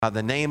by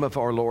the name of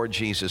our Lord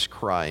Jesus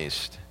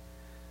Christ,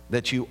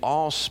 that you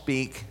all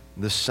speak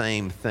the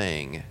same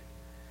thing,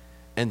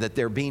 and that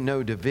there be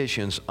no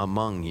divisions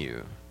among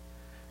you,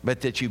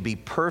 but that you be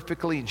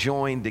perfectly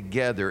joined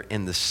together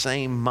in the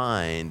same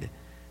mind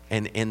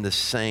and in the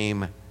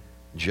same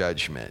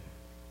judgment.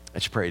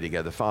 Let's pray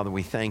together. Father,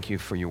 we thank you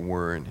for your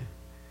word.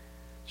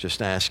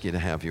 Just ask you to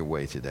have your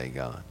way today,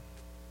 God.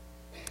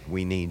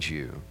 We need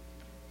you.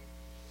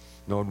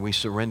 Lord, we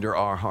surrender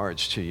our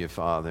hearts to you,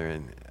 Father,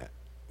 and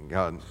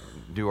God,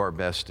 do our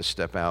best to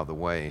step out of the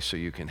way so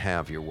you can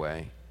have your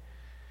way.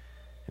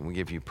 And we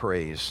give you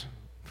praise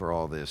for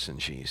all this in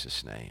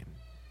Jesus' name.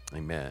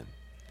 Amen.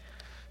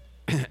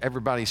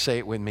 Everybody say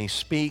it with me.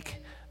 Speak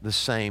the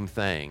same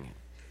thing.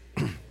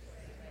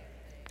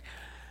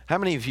 How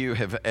many of you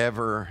have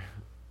ever,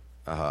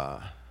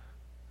 I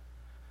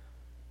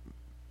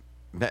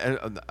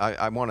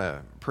want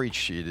to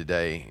preach to you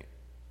today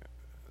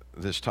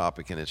this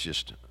topic, and it's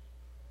just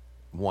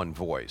one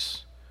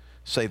voice.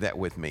 Say that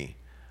with me.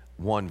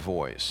 One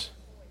voice.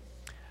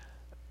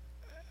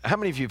 How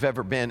many of you have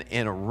ever been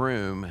in a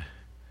room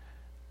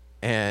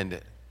and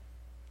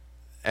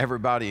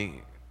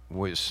everybody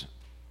was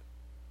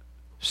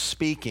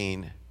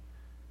speaking,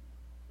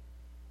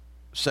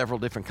 several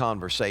different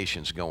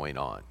conversations going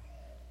on?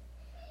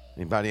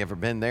 Anybody ever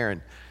been there?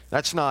 And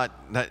that's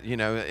not, that, you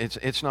know,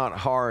 it's not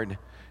hard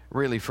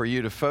really for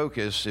you to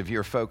focus if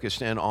you're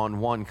focused in on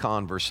one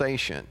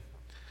conversation.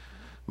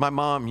 My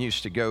mom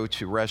used to go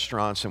to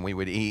restaurants and we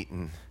would eat,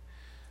 and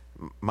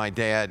my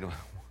dad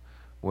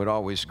would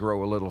always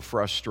grow a little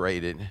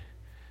frustrated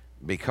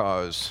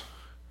because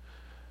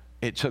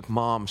it took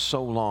Mom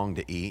so long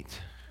to eat.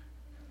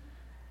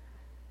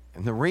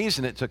 And the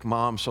reason it took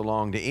Mom so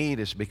long to eat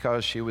is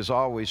because she was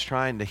always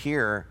trying to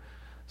hear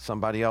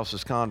somebody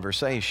else's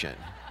conversation.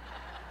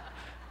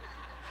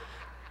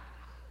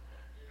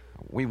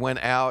 We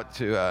went out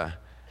to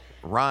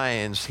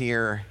Ryan's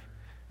here.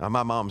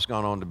 My mom's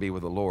gone on to be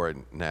with the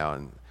Lord now,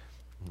 and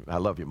I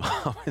love you,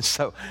 Mom. And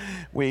so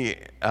we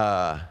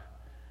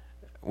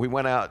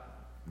went out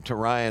to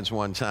Ryan's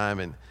one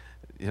time, and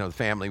you know the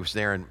family was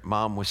there, and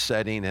Mom was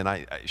sitting,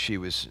 and she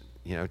was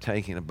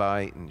taking a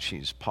bite, and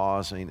she's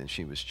pausing, and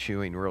she was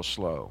chewing real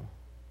slow.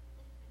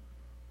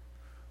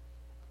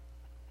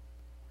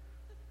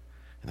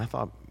 And I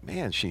thought,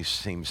 man, she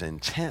seems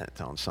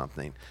intent on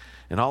something.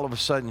 And all of a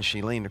sudden,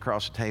 she leaned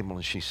across the table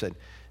and she said,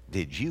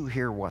 "Did you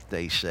hear what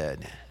they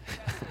said?"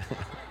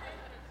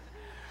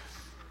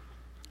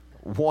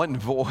 One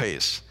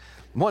voice.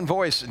 One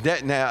voice.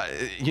 Now,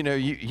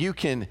 you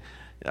can,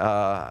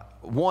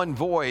 one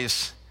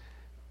voice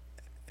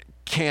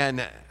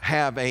can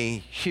have a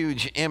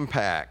huge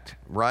impact,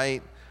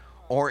 right?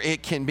 Or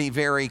it can be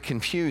very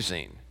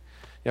confusing.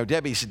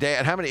 Debbie's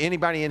dad,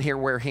 anybody in here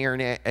wear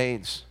hearing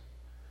aids?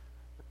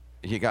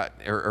 You got,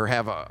 or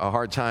have a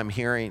hard time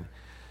hearing?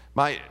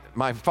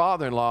 My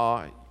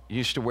father-in-law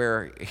used to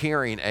wear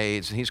hearing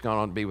aids, and he's gone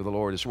on to be with the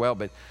Lord as well.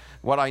 But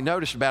what I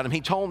noticed about him, he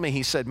told me,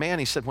 he said,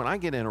 when I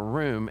get in a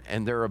room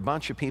and there are a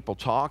bunch of people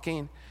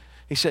talking,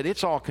 he said,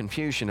 it's all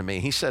confusion to me.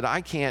 He said,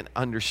 I can't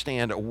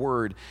understand a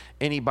word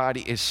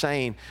anybody is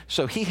saying.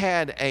 So he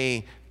had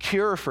a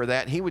cure for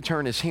that. He would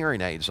turn his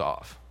hearing aids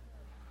off.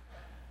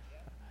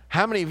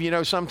 How many of you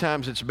know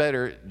sometimes it's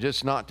better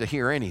just not to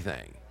hear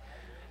anything?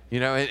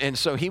 And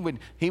so he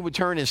would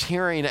turn his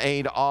hearing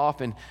aid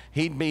off, and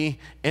he'd be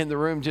in the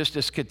room just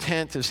as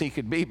content as he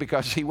could be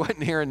because he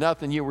wasn't hearing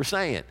nothing you were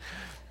saying.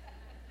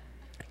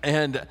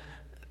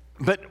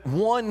 But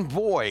one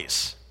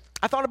voice.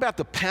 I thought about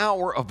the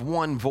power of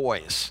one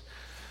voice.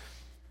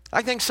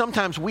 I think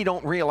sometimes we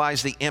don't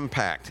realize the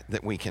impact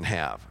that we can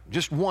have.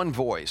 Just one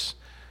voice.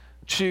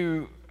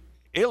 To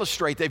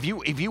illustrate that,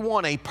 if you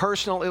want a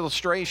personal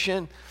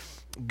illustration,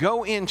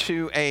 go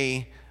into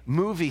a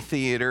movie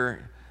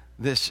theater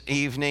this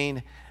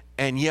evening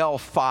and yell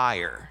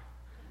fire.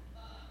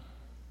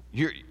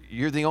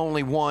 You're the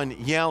only one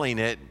yelling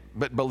it,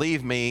 but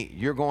believe me,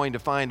 you're going to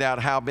find out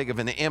how big of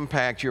an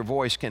impact your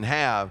voice can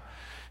have.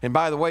 And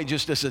by the way,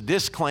 just as a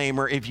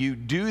disclaimer, if you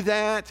do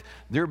that,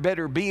 there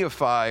better be a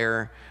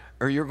fire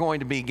or you're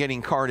going to be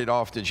getting carted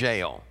off to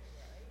jail.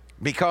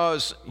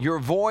 Because your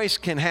voice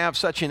can have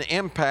such an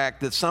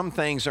impact that some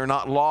things are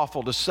not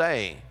lawful to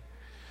say.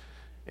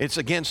 It's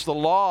against the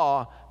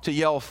law to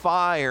yell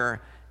fire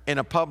in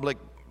a public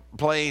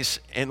place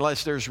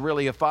unless there's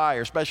really a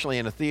fire, especially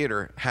in a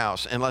theater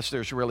house, unless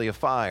there's really a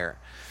fire.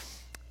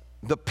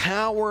 The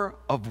power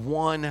of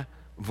one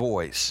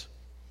voice.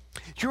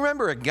 Do you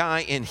remember a guy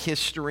in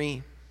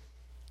history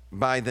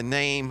by the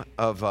name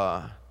of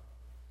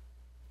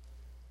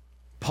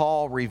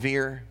Paul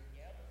Revere?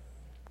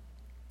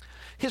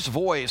 His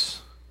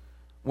voice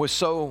was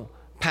so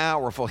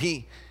powerful.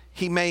 He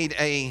made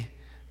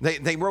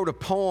they wrote a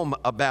poem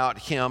about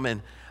him,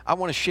 and I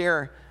want to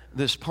share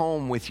this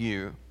poem with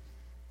you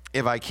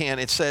if I can.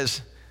 It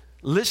says,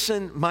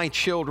 "Listen, my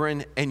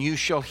children, and you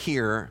shall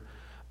hear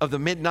of the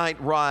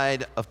midnight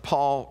ride of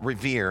Paul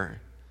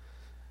Revere.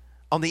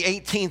 On the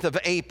 18th of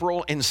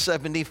April in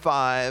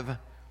 75,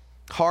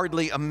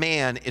 Hardly a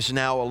man is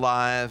now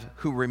alive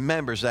who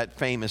remembers that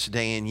famous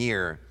day and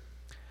year.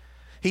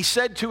 He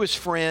said to his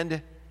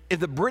friend, if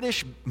the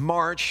British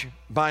march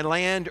by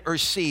land or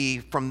sea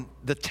from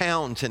the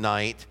town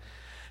tonight,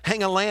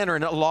 hang a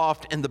lantern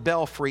aloft in the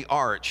belfry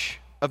arch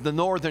of the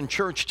northern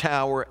church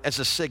tower as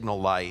a signal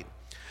light.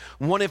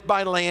 One if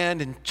by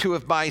land and two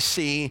if by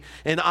sea,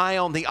 and I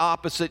on the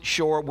opposite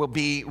shore will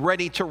be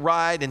ready to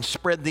ride and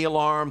spread the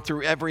alarm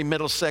through every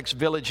Middlesex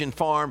village and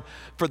farm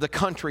for the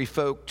country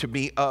folk to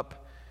be up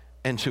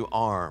and to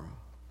arm.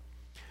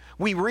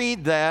 We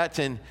read that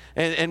and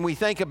we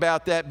think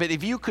about that, but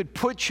if you could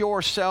put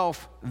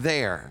yourself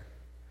there,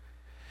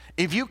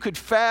 if you could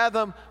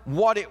fathom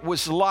what it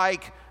was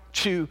like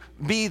to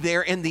be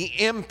there and the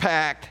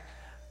impact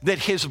that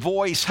his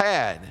voice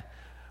had.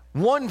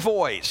 One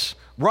voice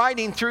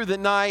riding through the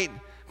night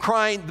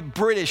crying, the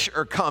British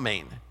are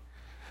coming.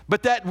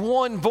 But that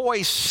one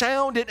voice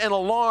sounded an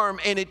alarm,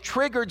 and it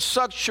triggered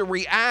such a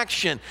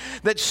reaction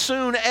that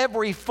soon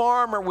every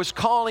farmer was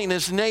calling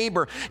his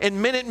neighbor,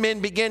 and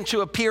Minutemen began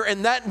to appear,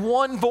 and that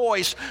one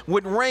voice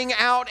would ring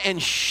out and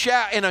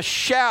shout in a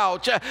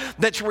shout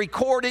that's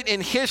recorded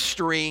in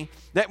history.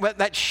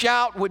 That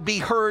shout would be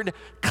heard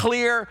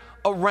clear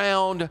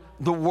around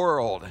the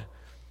world.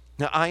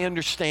 Now, I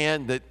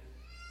understand that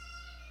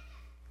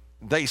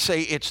they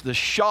say it's the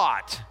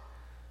shot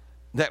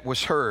that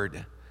was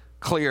heard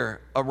clear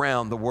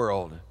around the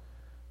world.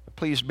 But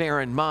please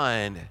bear in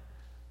mind,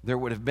 there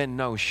would have been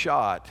no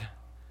shot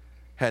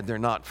had there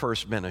not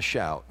first been a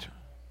shout.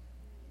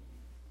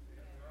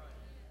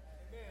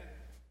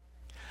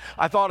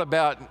 I thought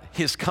about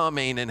his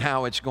coming and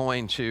how it's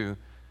going to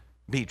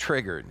be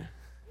triggered.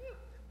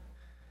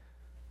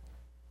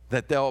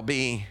 That there'll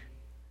be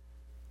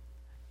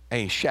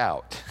a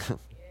shout.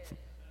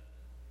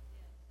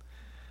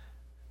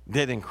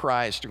 Dead in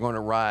Christ are going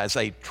to rise,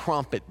 a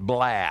trumpet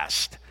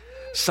blast.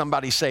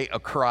 Somebody say a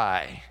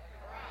cry.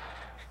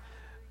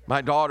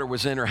 My daughter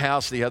was in her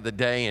house the other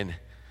day, and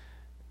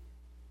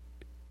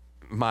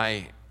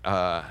my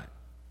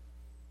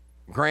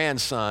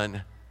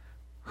grandson,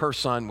 her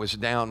son, was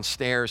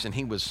downstairs, and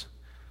he was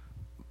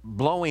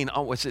blowing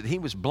on, he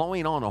was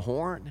blowing on a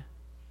horn?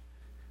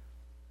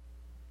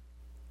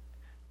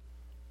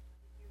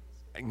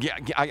 Yeah,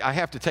 I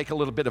have to take a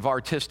little bit of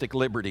artistic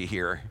liberty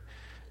here.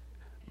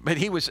 But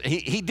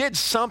he did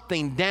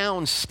something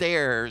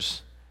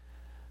downstairs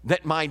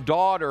that my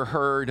daughter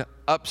heard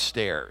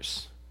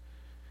upstairs.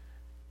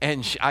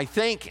 And I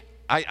think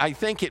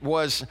it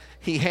was,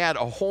 he had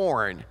a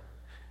horn,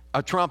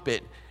 a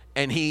trumpet,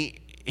 and he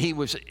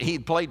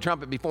played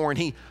trumpet before, and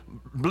he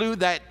blew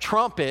that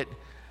trumpet,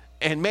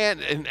 and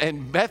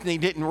Bethany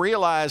didn't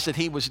realize that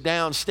he was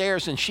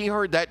downstairs, and she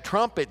heard that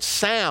trumpet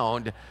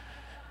sound.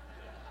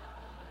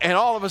 And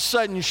all of a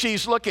sudden,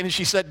 she's looking, and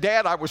she said,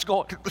 Dad, I was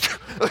going,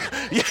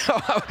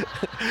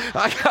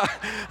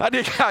 I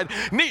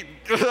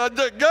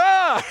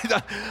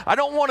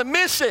don't want to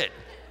miss it.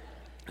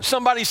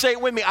 Somebody say it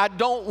with me, I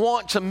don't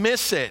want to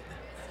miss it.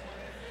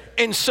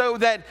 And so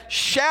that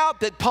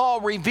shout that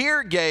Paul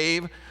Revere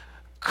gave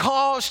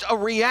caused a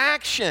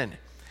reaction.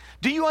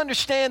 Do you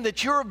understand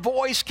that your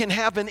voice can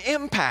have an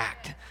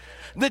impact?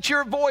 That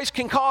your voice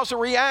can cause a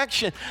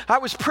reaction. I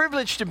was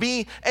privileged to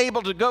be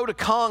able to go to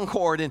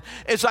Concord, and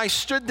as I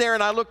stood there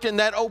and I looked in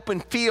that open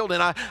field,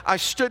 and I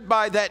stood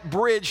by that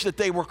bridge that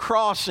they were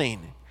crossing,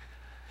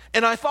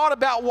 and I thought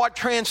about what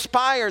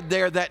transpired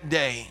there that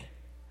day.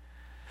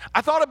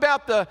 I thought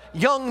about the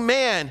young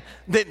man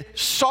that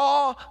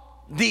saw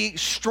the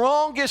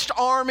strongest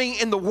army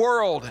in the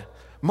world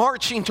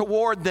marching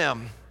toward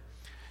them,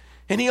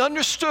 and he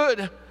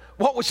understood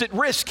what was at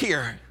risk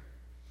here.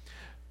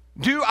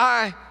 Do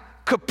I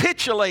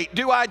capitulate?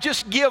 Do I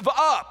just give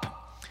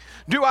up?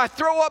 Do I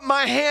throw up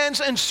my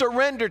hands and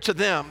surrender to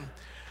them?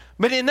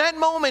 But in that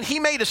moment, he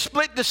made a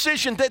split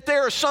decision that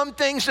there are some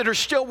things that are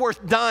still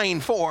worth dying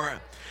for.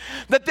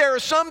 That there are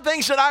some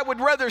things that I would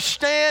rather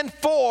stand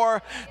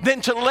for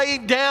than to lay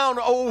down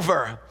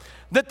over.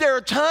 That there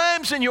are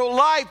times in your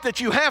life that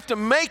you have to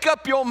make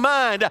up your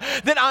mind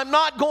that I'm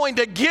not going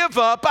to give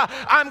up,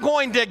 I'm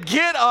going to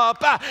get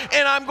up,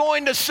 and I'm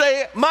going to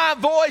say, my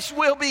voice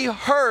will be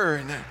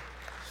heard.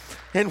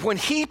 And when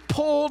he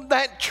pulled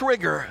that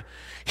trigger,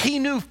 he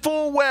knew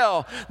full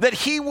well that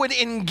he would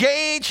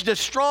engage the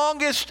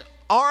strongest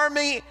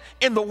army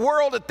in the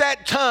world at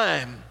that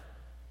time.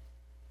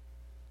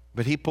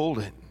 But he pulled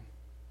it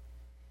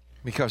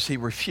because he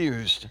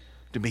refused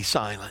to be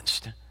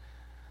silenced.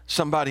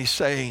 Somebody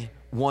say,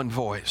 one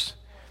voice.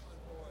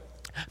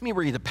 Let me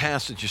read a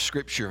passage of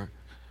Scripture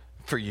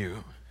for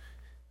you.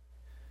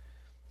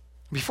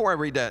 Before I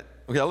read that,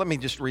 let me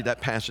just read that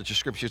passage of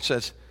Scripture. It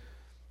says,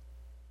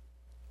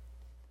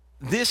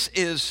 this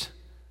is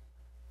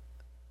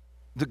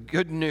the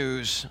good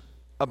news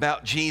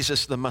about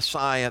Jesus, the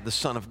Messiah, the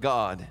Son of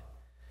God.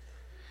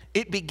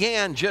 It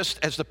began just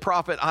as the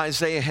prophet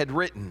Isaiah had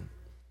written.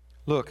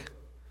 Look,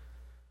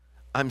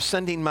 I'm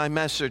sending my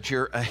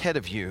messenger ahead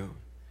of you,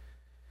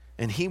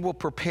 and he will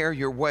prepare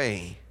your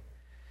way.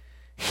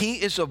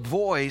 He is a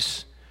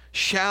voice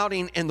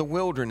shouting in the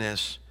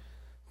wilderness,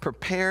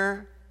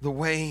 Prepare the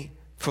way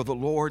for the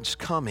Lord's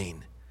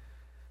coming.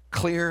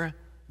 Clear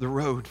the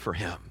road for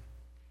him.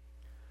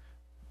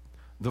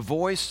 The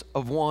voice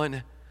of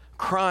one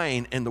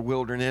crying in the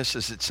wilderness,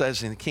 as it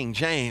says in King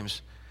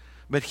James,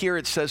 but here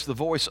it says the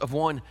voice of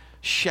one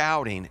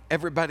shouting.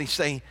 Everybody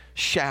say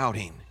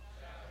shouting.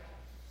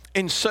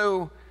 And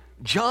so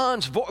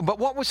John's voice, but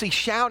what was he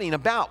shouting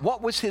about?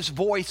 What was his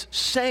voice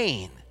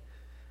saying?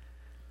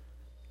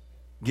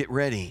 Get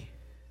ready,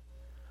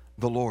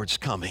 the Lord's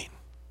coming.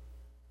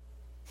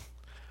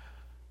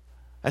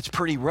 That's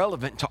pretty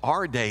relevant to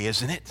our day,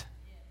 isn't it?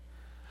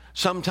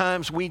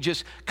 Sometimes we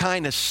just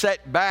kind of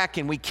set back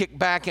and we kick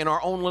back in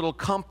our own little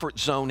comfort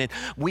zone and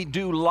we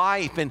do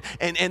life and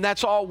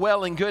that's all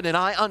well and good, and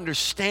I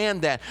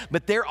understand that.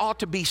 But there ought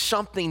to be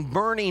something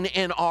burning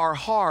in our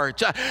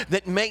hearts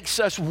that makes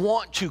us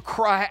want to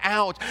cry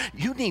out,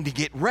 you need to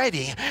get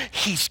ready.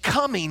 He's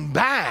coming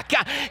back.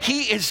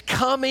 He is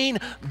coming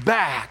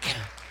back.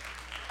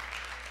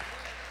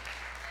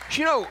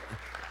 Do you know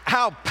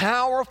how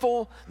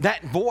powerful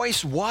that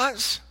voice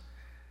was?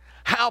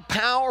 How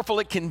powerful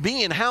it can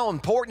be and how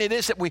important it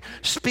is that we're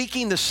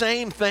speaking the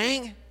same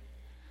thing.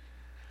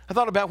 I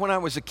thought about when I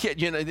was a kid.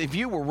 You know, if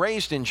you were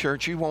raised in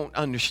church, you won't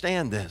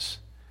understand this.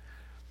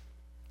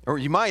 Or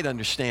you might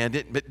understand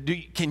it, but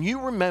can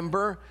you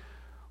remember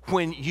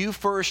when you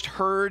first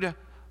heard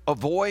a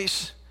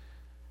voice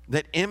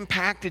that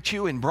impacted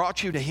you and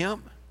brought you to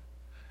Him?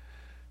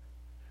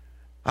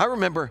 I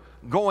remember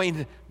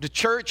going to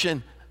church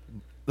and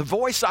the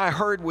voice I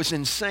heard was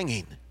in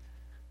singing.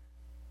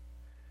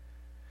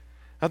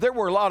 Now, there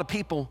were a lot of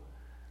people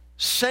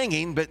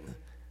singing, but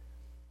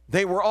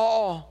they were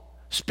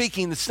all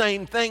speaking the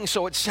same thing,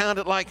 so it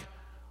sounded like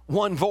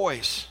one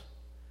voice.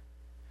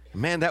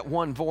 Man, that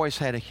one voice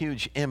had a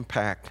huge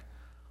impact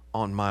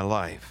on my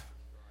life.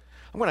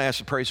 I'm going to ask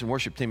the praise and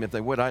worship team if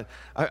they would.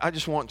 I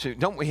just want to,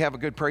 don't we have a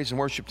good praise and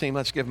worship team?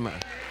 Let's give them a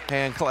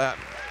hand clap.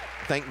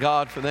 Thank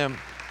God for them.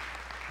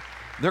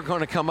 They're going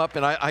to come up,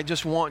 and I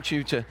just want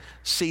you to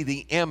see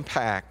the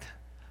impact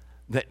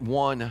that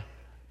one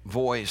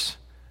voice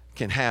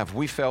can have.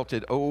 We felt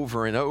it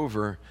over and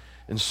over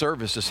in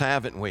services,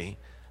 haven't we?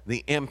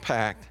 The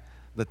impact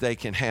that they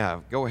can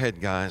have. Go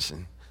ahead, guys,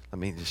 and let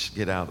me just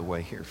get out of the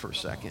way here for a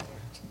second.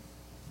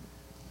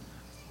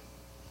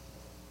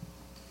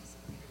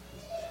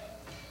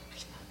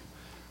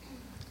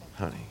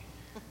 Honey.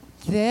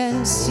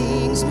 Then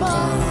sings my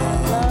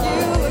love.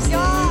 You and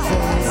God,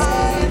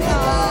 I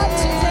not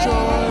today.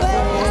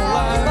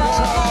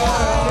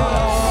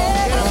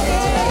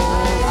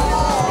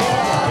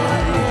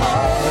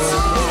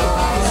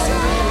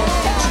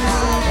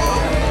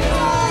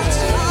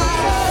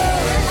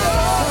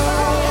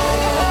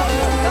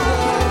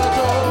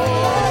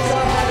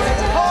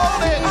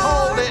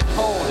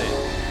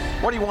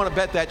 What do you want to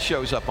bet that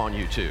shows up on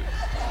YouTube?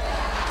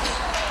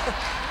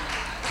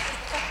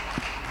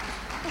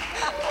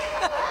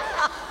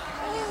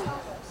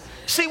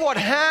 See, what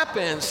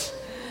happens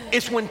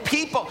is when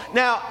people,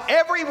 now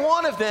every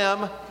one of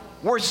them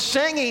were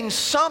singing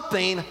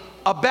something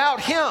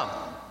about Him.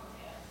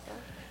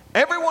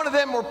 Every one of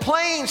them were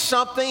playing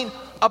something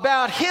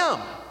about Him.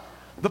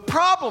 The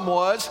problem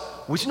was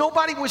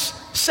nobody was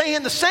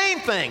saying the same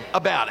thing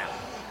about Him.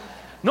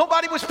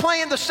 Nobody was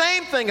playing the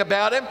same thing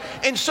about Him.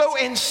 And so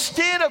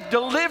instead of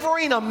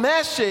delivering a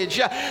message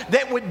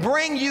that would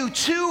bring you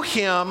to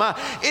Him,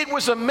 it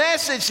was a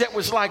message that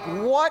was like,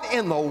 what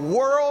in the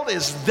world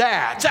is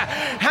that?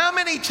 How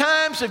many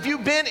times have you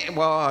been,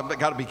 well, I've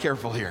got to be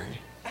careful here.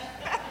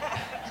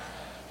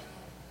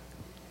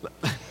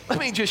 Let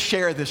me just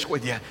share this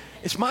with you.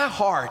 It's my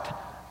heart.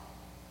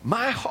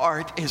 My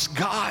heart is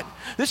God.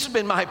 This has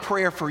been my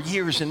prayer for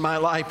years in my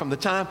life, from the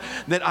time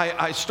that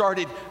I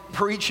started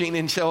preaching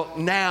until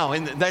now.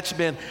 And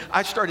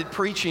I started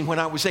preaching when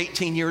I was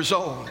 18 years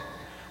old.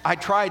 I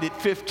tried at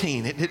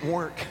 15. It didn't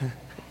work.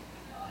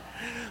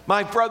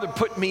 My brother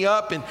put me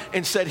up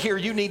and said, here,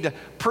 you need to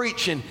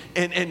preach,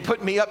 and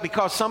put me up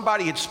because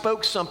somebody had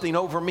spoke something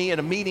over me at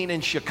a meeting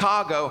in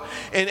Chicago.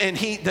 And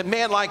the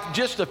man, like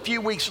just a few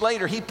weeks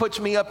later, he puts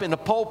me up in the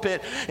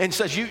pulpit and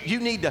says, you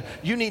need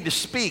to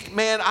speak.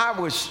 Man, I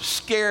was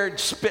scared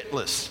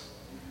spitless.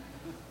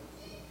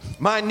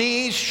 My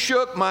knees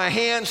shook, my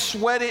hands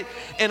sweated,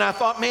 and I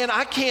thought, man,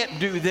 I can't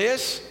do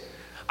this.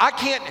 I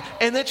can't,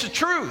 and that's the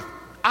truth.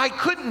 I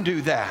couldn't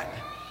do that.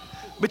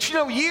 But you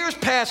know, years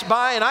passed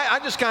by, and I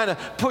just kind of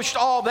pushed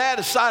all that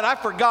aside. I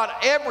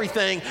forgot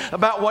everything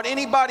about what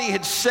anybody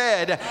had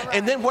said.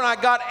 And then when I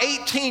got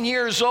 18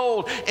 years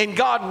old and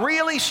God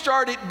really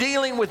started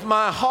dealing with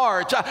my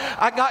heart,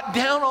 I got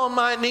down on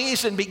my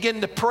knees and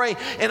began to pray.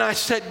 And I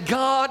said,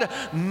 God,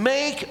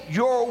 make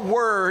your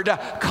word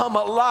come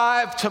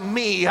alive to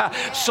me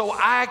so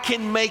I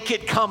can make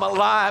it come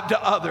alive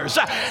to others.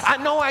 I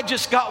know I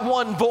just got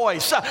one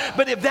voice,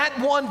 but if that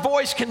one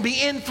voice can be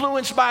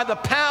influenced by the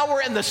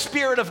power and the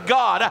Spirit of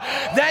God,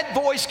 that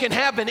voice can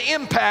have an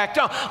impact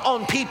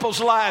on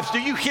people's lives.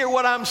 Do you hear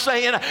what I'm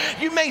saying?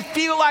 You may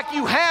feel like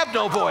you have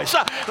no voice,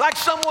 like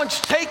someone's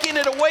taking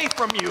it away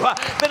from you,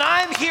 but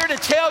I'm here to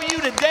tell you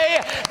today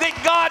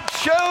that God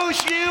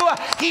chose you.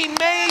 He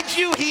made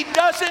you. He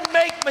doesn't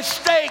make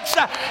mistakes.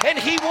 And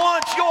He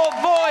wants your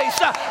voice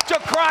to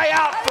cry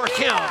out for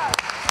Him.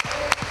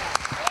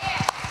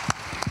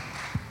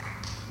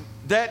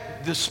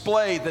 That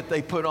display that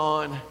they put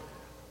on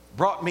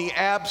brought me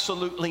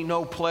absolutely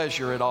no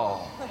pleasure at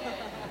all.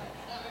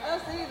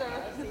 Us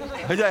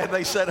either. Yeah,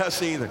 they said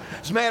us either.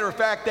 As a matter of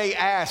fact, they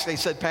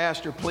said,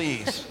 Pastor,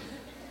 please,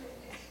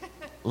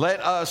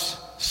 let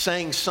us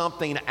sing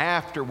something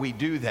after we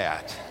do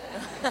that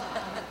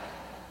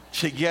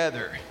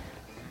together.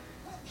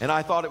 And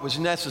I thought it was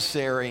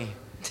necessary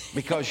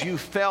because you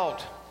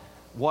felt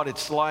what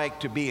it's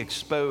like to be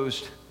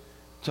exposed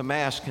to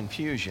mass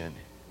confusion.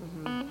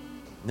 Mm-hmm.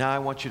 Now I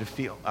want you to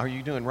feel, are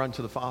you doing Run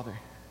to the Father?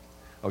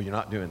 Oh, you're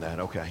not doing that,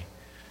 okay.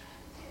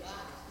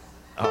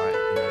 All right,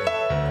 you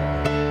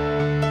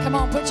ready? Come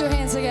on, put your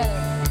hands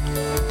together.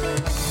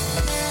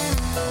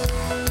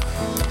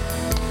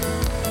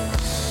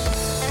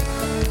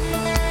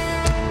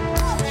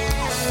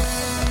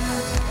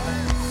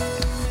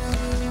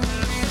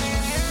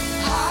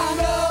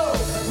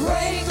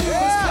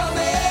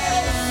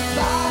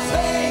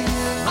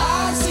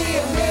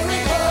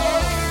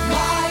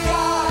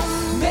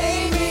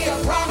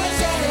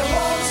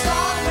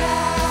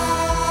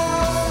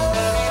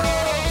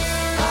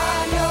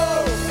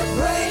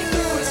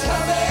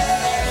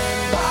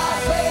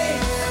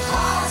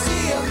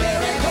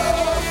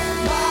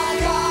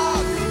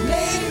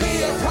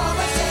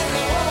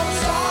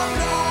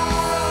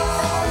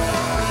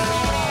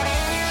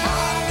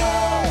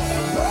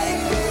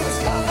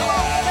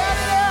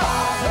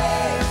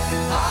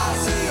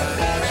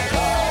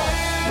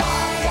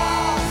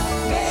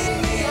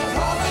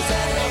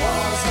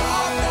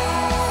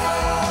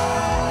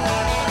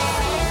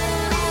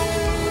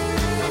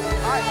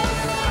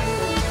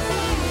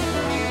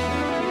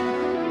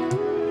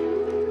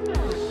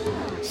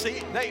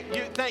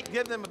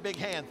 Give them a big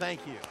hand.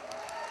 Thank you.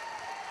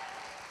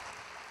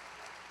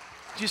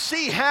 Do you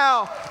see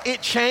how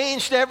it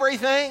changed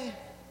everything?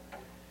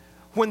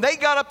 When they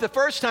got up the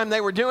first time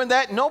they were doing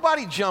that,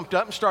 nobody jumped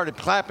up and started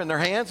clapping their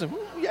hands and,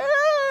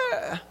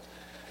 yeah.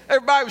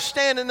 Everybody was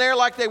standing there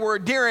like they were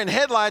a deer in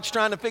headlights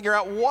trying to figure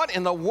out what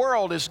in the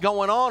world is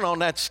going on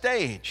that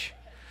stage.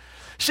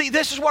 See,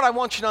 this is what I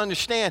want you to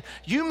understand.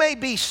 You may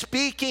be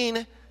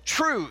speaking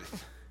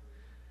truth,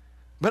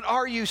 but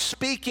are you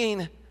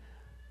speaking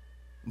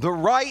the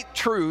right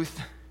truth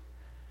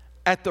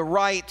at the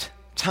right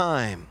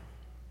time?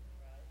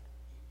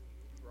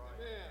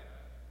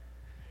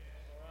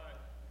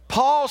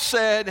 Paul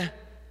said,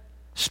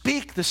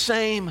 speak the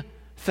same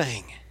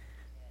thing.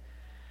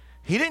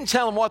 He didn't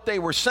tell them what they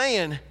were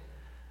saying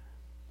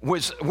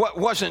was what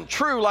wasn't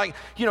true. Like,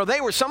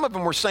 some of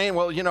them were saying,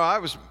 well, I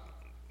was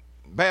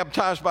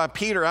baptized by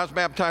Peter, I was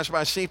baptized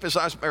by Cephas,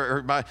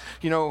 or by,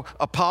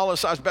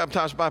 Apollos, I was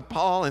baptized by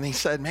Paul. And he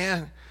said,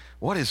 man,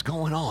 what is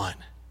going on?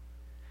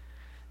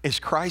 Is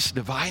Christ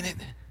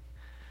divided?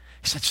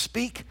 He said,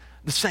 speak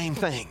the same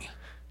thing.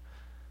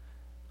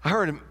 I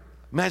heard a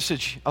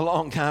message a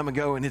long time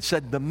ago, and it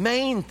said, the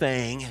main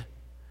thing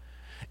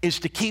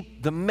is to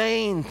keep the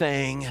main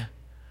thing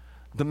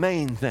the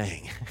main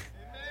thing.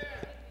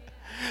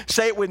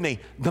 Say it with me.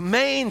 The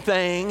main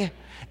thing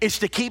is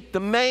to keep the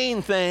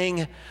main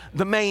thing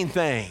the main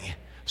thing.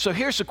 So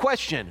here's the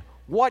question.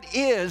 What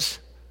is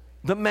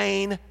the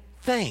main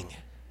thing?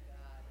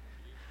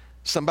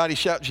 Somebody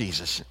shout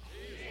Jesus.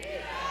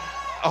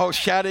 Oh,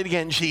 shout it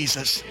again,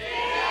 Jesus.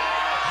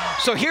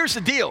 So here's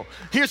the deal.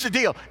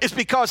 It's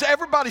because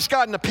everybody's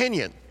got an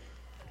opinion.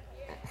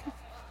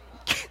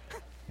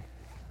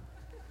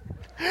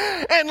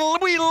 And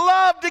we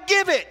love to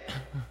give it.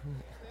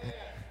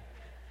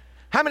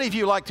 How many of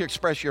you like to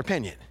express your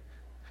opinion?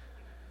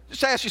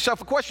 Just ask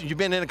yourself a question. You've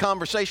been in a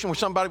conversation where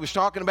somebody was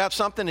talking about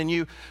something and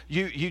you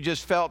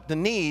just felt the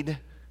need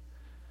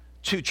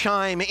to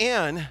chime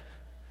in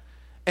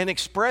and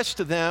express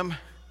to them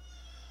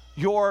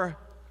your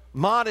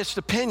modest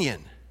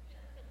opinion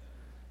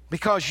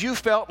because you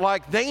felt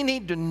like they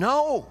need to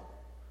know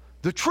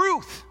the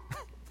truth.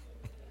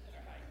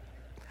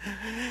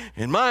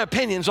 And my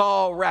opinion's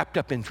all wrapped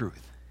up in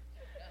truth.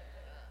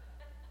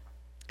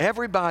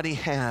 Everybody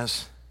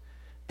has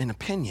an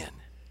opinion,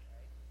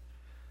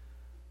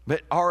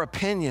 but our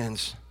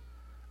opinions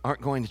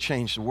aren't going to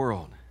change the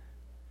world.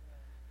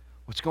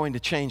 What's going to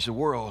change the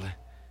world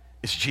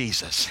is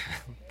Jesus.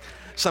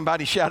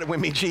 Somebody shout it with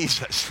me,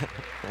 Jesus.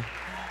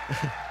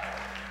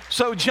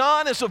 So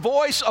John is the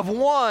voice of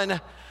one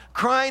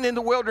crying in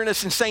the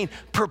wilderness and saying,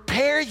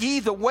 prepare ye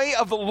the way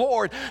of the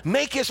Lord,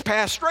 make his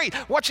path straight.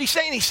 What's he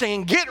saying? He's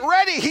saying, get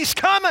ready, he's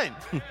coming.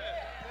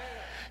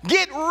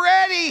 Get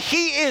ready,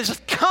 he is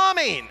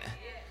coming.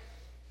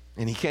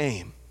 And he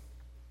came.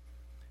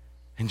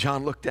 And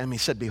John looked at him, he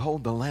said,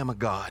 behold the Lamb of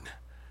God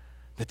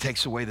that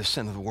takes away the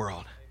sin of the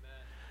world.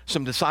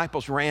 Some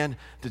disciples ran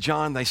to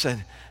John. They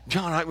said,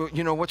 John,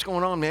 what's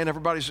going on, man?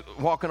 Everybody's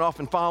walking off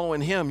and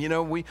following him.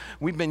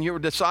 We've been your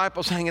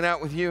disciples hanging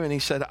out with you. And he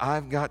said,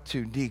 I've got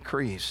to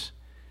decrease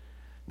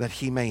that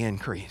he may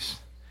increase.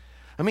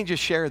 Let me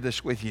just share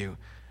this with you.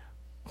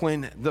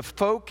 when the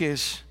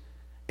focus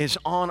is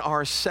on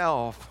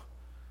ourselves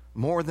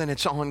more than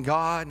it's on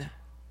God,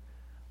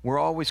 we're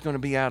always going to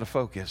be out of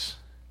focus.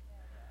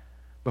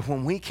 But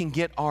when we can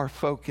get our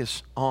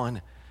focus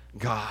on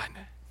God,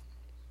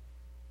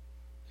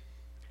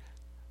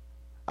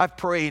 I've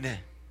prayed,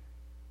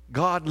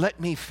 God, let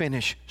me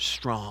finish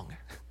strong.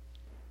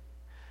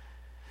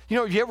 You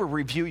know, have you ever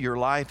review your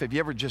life? Have you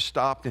ever just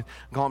stopped and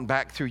gone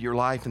back through your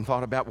life and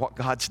thought about what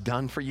God's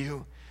done for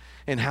you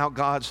and how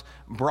God's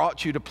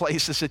brought you to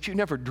places that you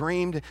never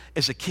dreamed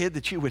as a kid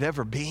that you would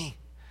ever be?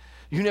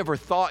 You never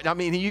thought, I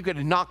mean, you could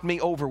have knocked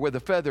me over with a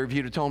feather if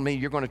you'd have told me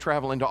you're going to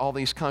travel into all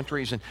these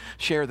countries and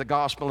share the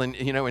gospel and,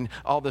 you know, and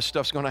all this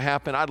stuff's going to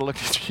happen. I'd have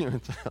looked at you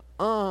and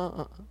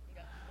said,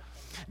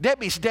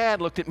 Debbie's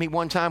dad looked at me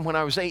one time when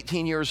I was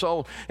 18 years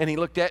old, and he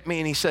looked at me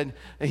and he said,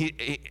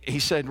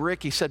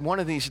 Rick, he said, one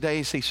of these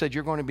days, he said,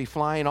 you're going to be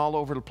flying all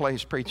over the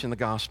place preaching the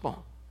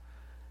gospel.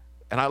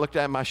 And I looked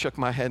at him, I shook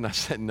my head, and I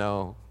said,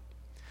 no,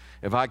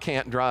 if I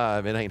can't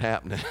drive, it ain't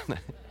happening.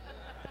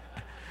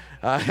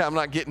 I'm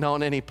not getting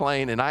on any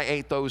plane. And I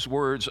ate those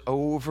words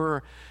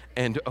over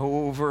and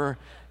over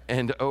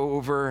and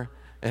over.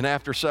 And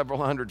after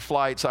several hundred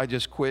flights, I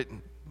just quit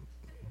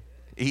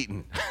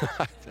eating.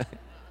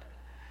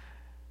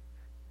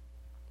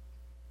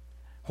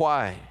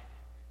 Why?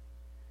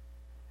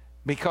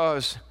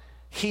 Because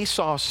he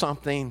saw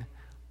something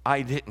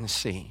I didn't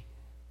see.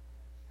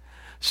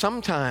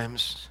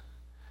 Sometimes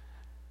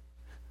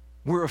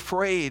we're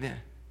afraid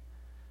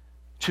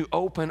to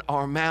open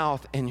our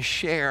mouth and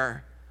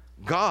share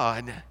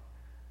God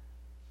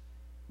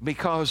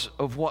because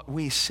of what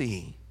we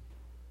see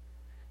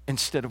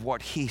instead of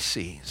what he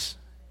sees.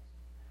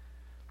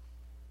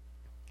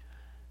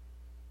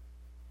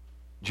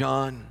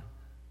 John,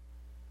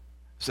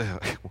 so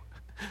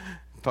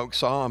folks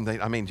saw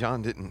him.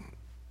 John didn't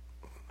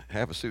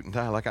have a suit and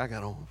tie like I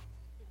got on.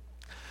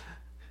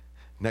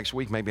 Next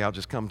week, maybe I'll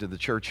just come to the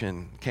church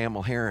in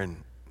camel hair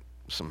and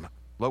some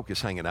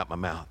locusts hanging out my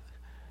mouth.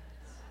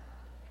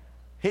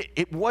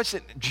 It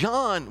wasn't,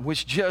 John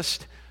was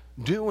just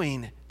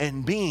doing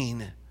and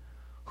being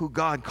who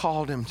God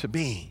called him to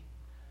be.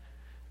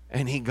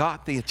 And he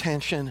got the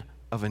attention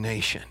of a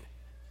nation.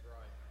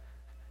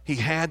 He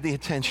had the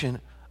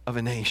attention of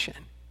a nation.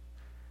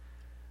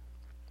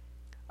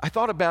 I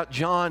thought about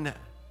John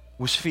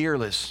was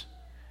fearless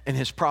in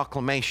his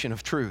proclamation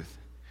of truth.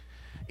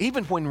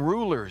 Even when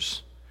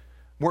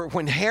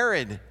when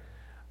Herod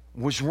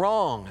was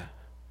wrong,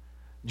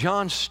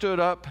 John stood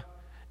up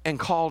and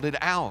called it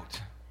out.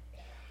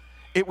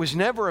 It was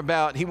never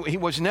about, he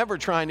was never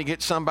trying to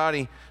get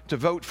somebody to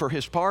vote for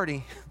his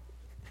party.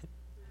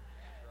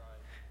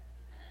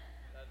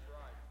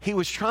 He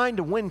was trying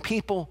to win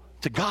people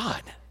to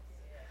God.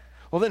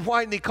 Well, then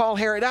why didn't he call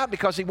Herod out?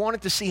 Because he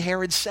wanted to see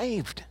Herod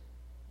saved.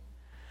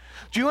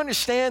 Do you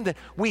understand that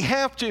we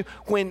have to,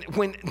 when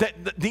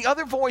the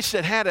other voice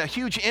that had a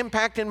huge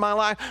impact in my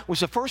life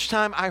was the first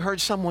time I heard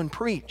someone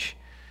preach.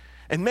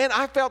 And man,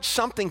 I felt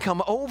something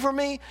come over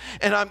me,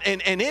 and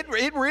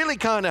it really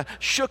kind of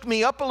shook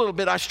me up a little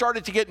bit. I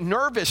started to get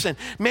nervous, and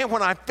man,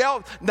 when I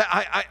felt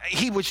that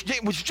it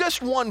was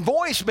just one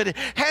voice, but it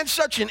had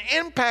such an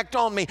impact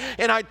on me.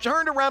 And I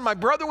turned around. My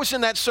brother was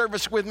in that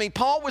service with me.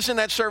 Paul was in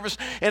that service,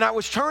 and I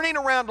was turning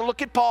around to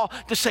look at Paul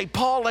to say,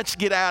 Paul, let's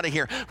get out of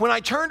here. When I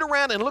turned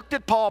around and looked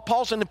at Paul,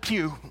 Paul's in the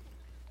pew.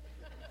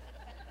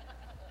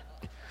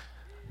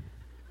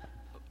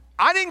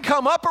 I didn't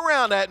come up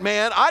around that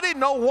man. I didn't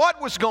know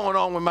what was going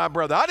on with my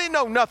brother. I didn't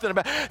know nothing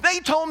about it. They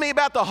told me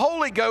about the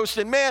Holy Ghost,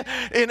 and man,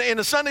 in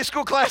a Sunday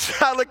school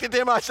class, I looked at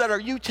them, I said, are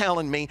you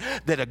telling me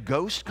that a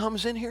ghost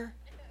comes in here?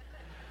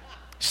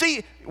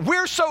 See,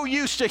 we're so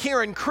used to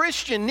hearing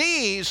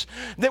Christianese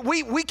that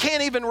we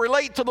can't even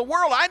relate to the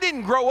world. I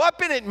didn't grow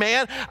up in it,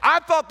 man. I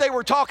thought they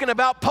were talking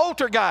about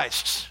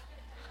poltergeists.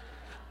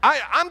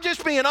 I'm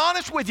just being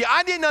honest with you.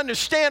 I didn't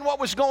understand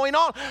what was going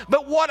on,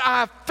 but what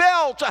I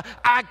felt,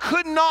 I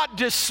could not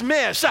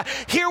dismiss.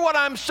 Hear what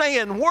I'm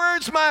saying.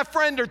 Words, my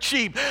friend, are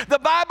cheap. The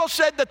Bible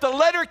said that the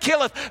letter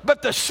killeth,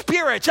 but the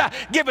Spirit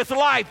giveth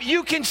life.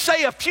 You can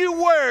say a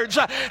few words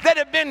that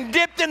have been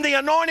dipped in the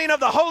anointing of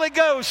the Holy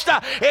Ghost,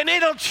 and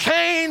it'll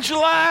change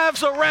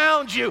lives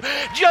around you.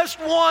 Just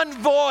one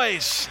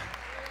voice.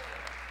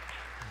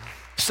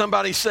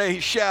 Somebody say,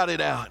 shout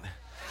it out.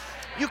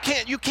 You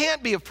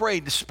can't be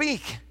afraid to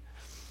speak.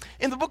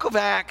 In the book of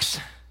Acts,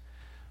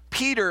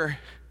 Peter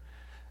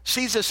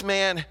sees this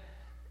man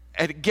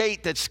at a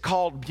gate that's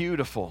called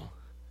Beautiful.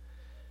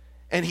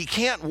 And he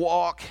can't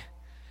walk,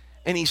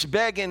 and he's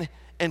begging.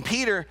 And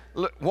Peter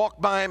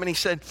walked by him and he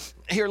said,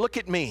 here, look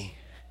at me.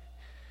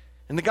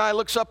 And the guy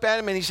looks up at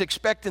him and he's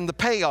expecting the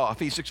payoff.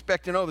 He's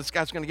expecting, oh, this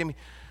guy's going to give me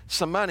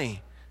some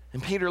money.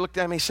 And Peter looked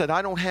at him and he said,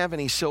 I don't have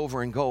any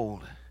silver and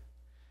gold,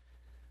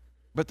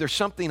 but there's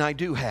something I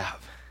do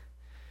have.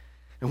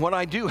 And what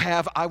I do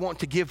have, I want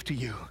to give to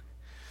you.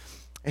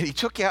 And he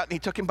took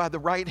him by the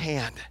right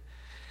hand,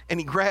 and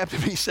he grabbed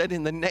him. He said,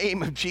 in the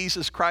name of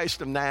Jesus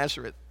Christ of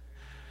Nazareth,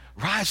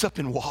 rise up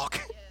and walk.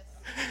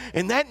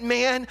 And that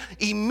man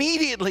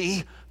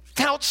immediately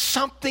felt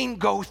something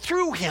go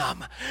through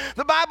him.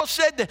 The Bible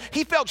said that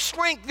he felt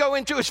strength go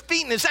into his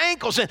feet and his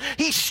ankles, and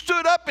he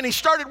stood up and he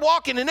started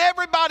walking, and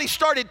everybody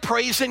started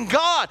praising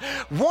God.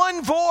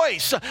 One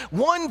voice,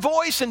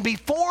 and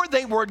before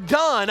they were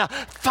done,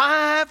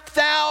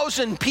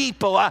 5,000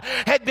 people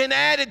had been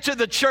added to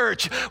the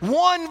church.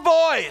 One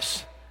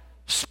voice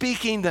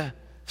speaking the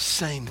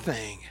same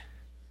thing.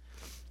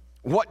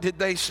 What did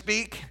they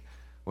speak?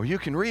 Well, you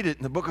can read it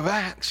in the book of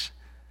Acts,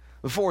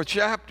 the 4th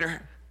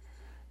chapter.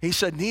 He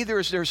said, neither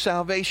is there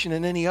salvation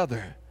in any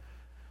other,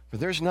 for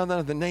there's none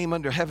other name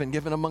under heaven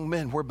given among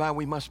men whereby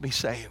we must be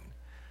saved.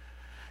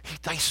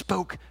 They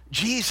spoke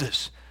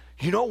Jesus.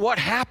 You know what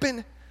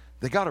happened?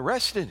 They got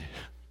arrested.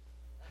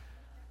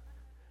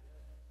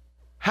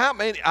 How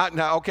many,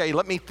 now, okay,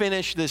 let me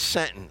finish this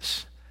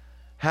sentence.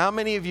 How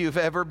many of you have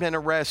ever been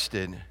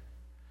arrested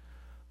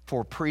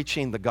for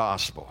preaching the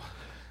gospel?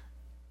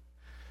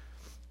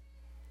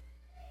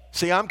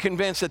 See, I'm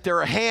convinced that there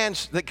are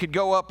hands that could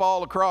go up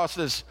all across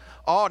this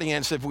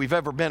audience if we've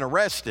ever been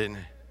arrested.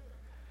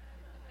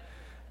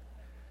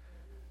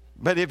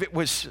 But if it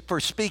was for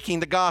speaking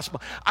the gospel,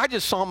 I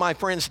just saw my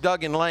friends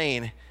Doug and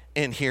Lane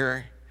in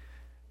here.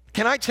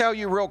 Can I tell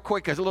you real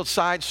quick a little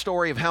side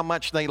story of how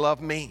much they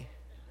love me?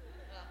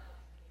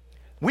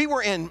 We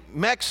were in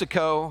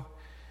Mexico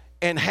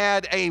and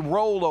had a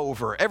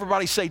rollover.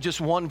 Everybody say just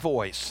one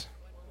voice.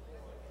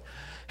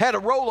 Had a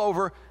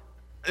rollover.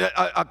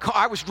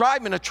 I was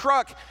driving a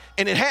truck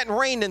and it hadn't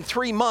rained in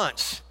 3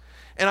 months.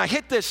 And I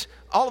hit this,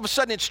 all of a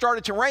sudden it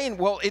started to rain.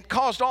 Well, it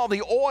caused all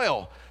the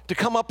oil to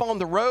come up on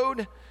the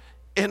road.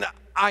 And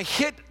I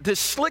hit this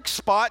slick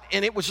spot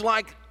and it was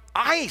like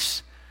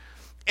ice.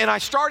 And I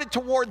started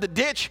toward the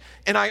ditch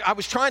and I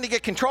was trying to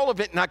get control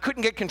of it and I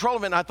couldn't get control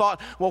of it. And I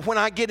thought, well, when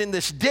I get in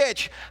this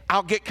ditch,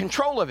 I'll get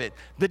control of it.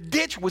 The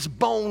ditch was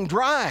bone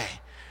dry.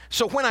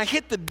 So when I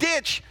hit the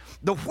ditch,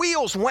 the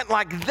wheels went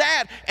like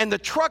that and the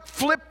truck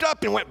flipped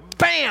up and went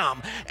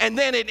bam, and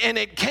then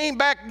it came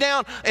back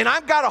down, and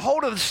I've got a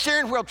hold of the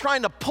steering wheel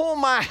trying to pull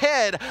my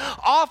head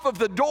off of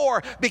the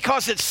door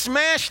because it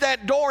smashed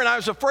that door, and I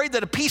was afraid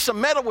that a piece of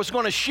metal was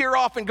going to shear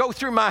off and go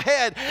through my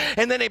head,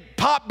 and then it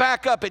popped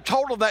back up. It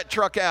totaled that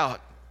truck out.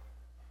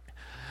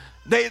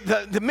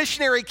 The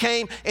missionary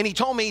came and he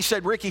told me, he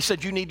said, Rick, he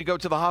said, you need to go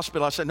to the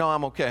hospital. I said, no,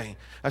 I'm okay.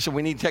 I said,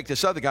 we need to take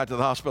this other guy to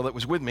the hospital that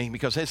was with me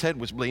because his head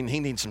was bleeding. He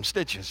needs some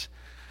stitches.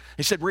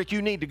 He said, Rick,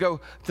 you need to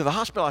go to the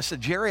hospital. I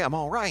said, Jerry, I'm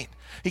all right.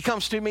 He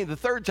comes to me the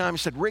third time. He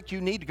said, Rick,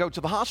 you need to go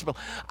to the hospital.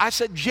 I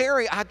said,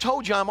 Jerry, I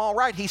told you I'm all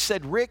right. He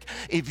said, Rick,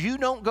 if you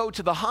don't go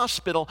to the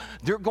hospital,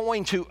 they're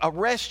going to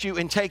arrest you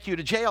and take you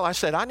to jail. I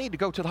said, I need to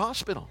go to the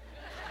hospital.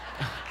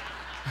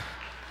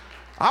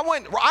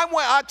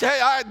 I tell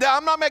you,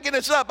 I'm not making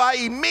this up. I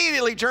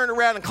immediately turned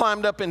around and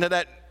climbed up into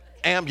that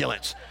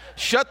ambulance.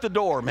 Shut the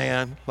door,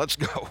 man. Let's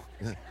go.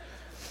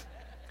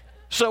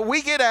 So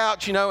we get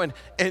out, and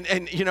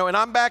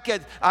I'm back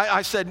at,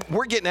 I said,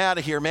 we're getting out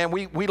of here, man.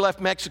 We left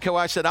Mexico.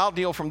 I said, I'll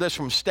deal from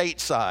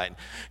stateside.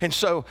 And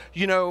so,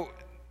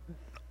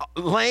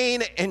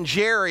 Lane and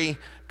Jerry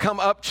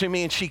come up to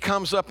me, and she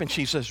comes up and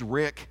she says,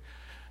 Rick.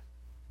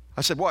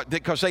 I said, what?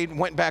 Because they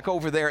went back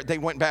over there.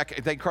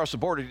 They crossed the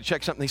border to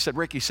check something. They said,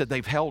 Rick, he said,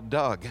 they've held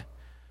Doug.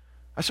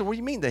 I said, what do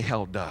you mean they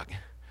held Doug?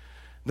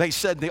 They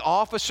said the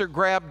officer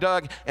grabbed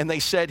Doug and they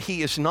said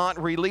he is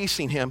not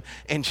releasing him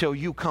until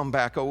you come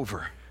back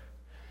over.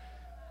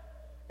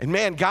 And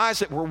man, guys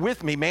that were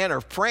with me, man, are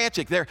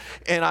frantic there.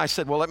 And I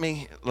said, well, let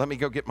me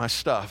go get my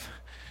stuff.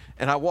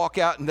 And I walk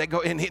out and they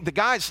go, and the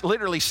guy's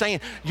literally saying,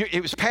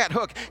 it was Pat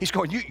Hook. He's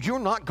going, you're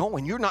not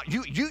going. You're not,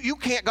 you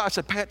can't go. I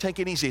said, Pat, take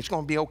it easy. It's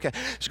going to be okay.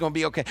 It's going to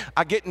be okay.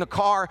 I get in the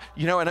car,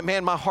 and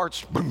man, my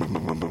heart's boom, boom,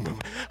 boom, boom, boom, boom.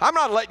 I'm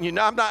not letting you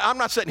know. I'm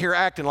not sitting here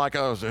acting like,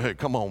 oh, hey,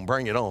 come on,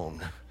 bring it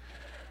on.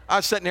 I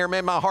was sitting there,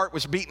 man, my heart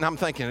was beating. I'm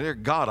thinking, dear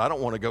God, I don't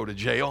want to go to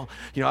jail.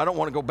 I don't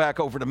want to go back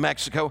over to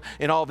Mexico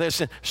and all this.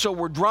 And so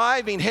we're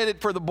driving,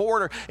 headed for the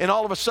border, and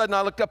all of a sudden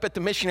I looked up at the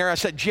missionary. I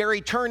said, Jerry,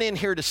 turn in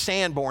here to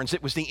Sanborns.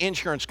 It was the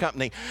insurance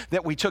company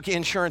that we took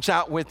insurance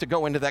out with to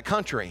go into that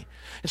country.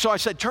 And so I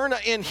said, turn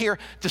in here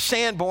to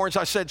Sanborns.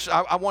 I said,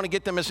 I want to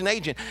get them as an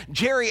agent.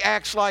 Jerry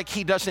acts like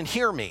he doesn't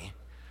hear me.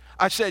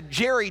 I said,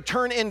 Jerry,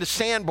 turn into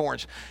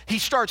Sanborns. He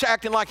starts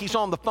acting like he's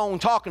on the phone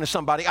talking to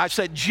somebody. I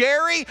said,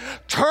 Jerry,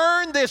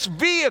 turn this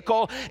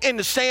vehicle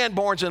into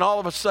Sanborns. And all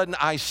of a sudden,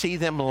 I see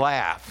them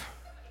laugh.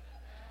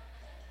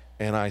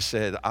 And I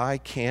said, I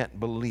can't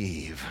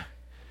believe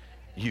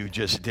you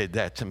just did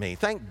that to me.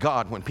 Thank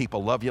God when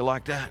people love you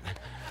like that.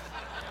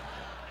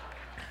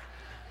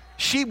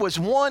 She was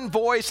one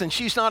voice, and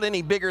she's not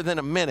any bigger than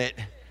a minute.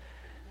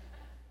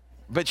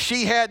 But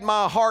she had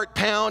my heart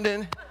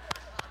pounding.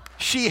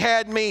 She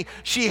had me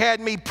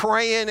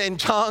praying in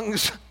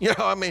tongues.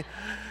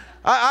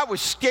 I was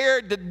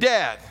scared to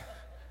death.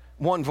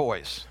 One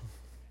voice.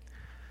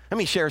 Let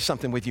me share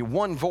something with you.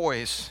 One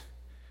voice.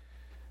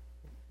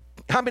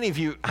 How many of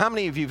you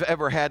have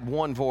ever had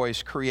one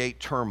voice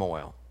create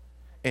turmoil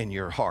in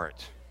your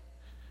heart?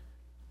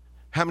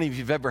 How many of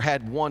you have ever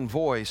had one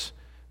voice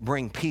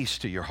bring peace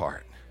to your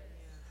heart?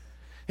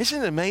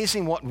 Isn't it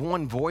amazing what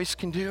one voice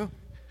can do?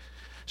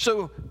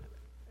 So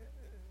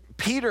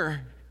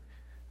Peter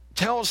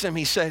tells them,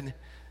 he said,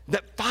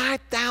 that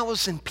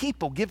 5,000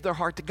 people give their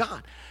heart to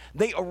God.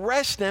 They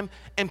arrest them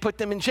and put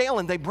them in jail,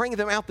 and they bring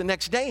them out the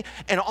next day,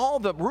 and all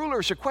the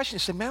rulers are questioning,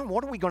 said, man,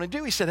 what are we going to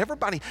do? He said,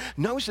 everybody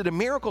knows that a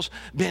miracle's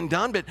been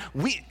done, but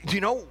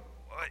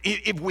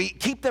if we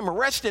keep them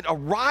arrested, a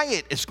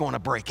riot is going to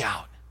break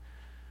out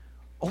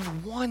over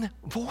one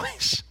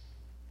voice.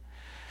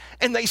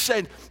 And they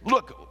said,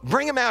 look,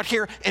 bring them out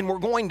here, and we're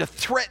going to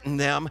threaten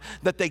them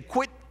that they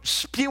quit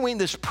spewing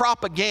this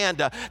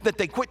propaganda, that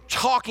they quit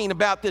talking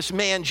about this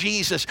man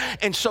Jesus.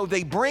 And so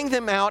they bring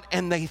them out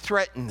and they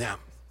threaten them.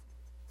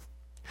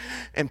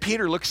 And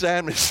Peter looks at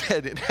him and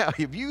said, now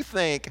if you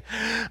think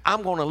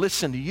I'm going to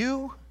listen to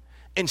you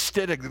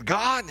instead of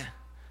God,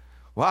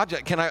 well,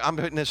 I'm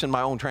putting this in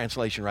my own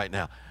translation right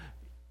now.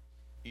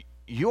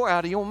 You're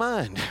out of your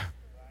mind.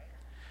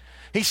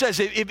 He says,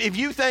 if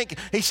you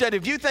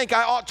think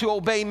I ought to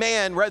obey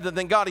man rather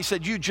than God, he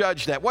said, you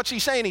judge that. What's he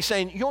saying? He's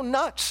saying, you're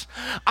nuts.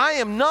 I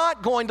am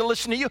not going to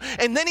listen to you.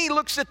 And then he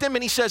looks at them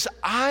and he says,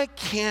 I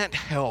can't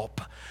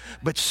help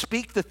but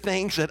speak the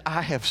things that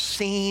I have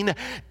seen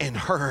and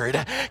heard.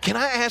 Can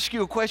I ask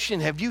you a question?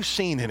 Have you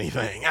seen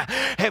anything?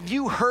 Have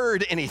you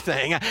heard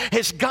anything?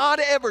 Has God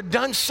ever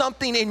done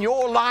something in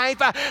your life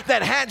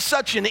that had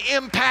such an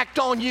impact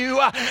on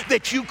you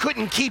that you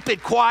couldn't keep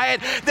it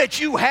quiet, that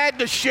you had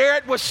to share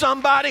it with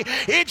somebody?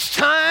 It's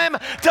time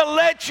to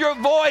let your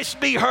voice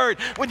be heard.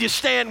 Would you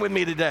stand with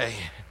me today?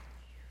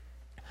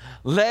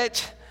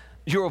 Let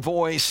your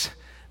voice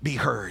be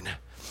heard.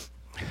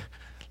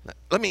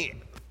 Let me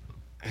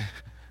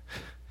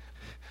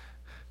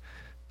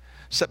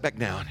sit back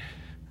down.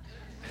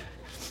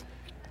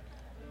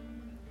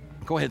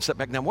 Go ahead, sit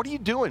back down. What are you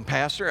doing,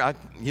 Pastor?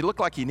 You look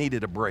like you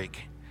needed a break.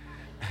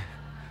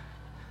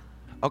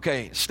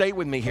 Okay, stay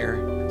with me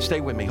here. Stay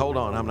with me. Hold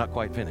on, I'm not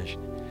quite finished.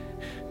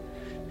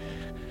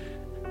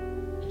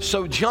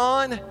 So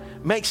John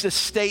makes a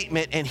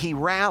statement and he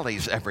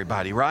rallies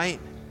everybody,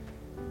 right?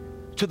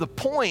 To the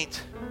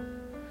point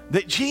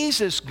that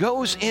Jesus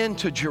goes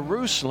into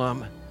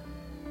Jerusalem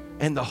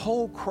and the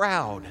whole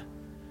crowd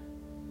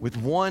with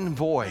one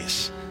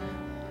voice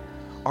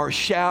are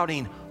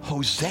shouting,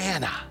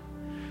 Hosanna.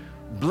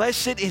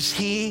 Blessed is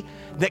he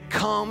that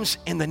comes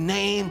in the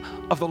name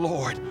of the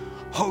Lord.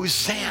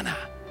 Hosanna.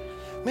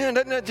 Man,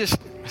 doesn't that just...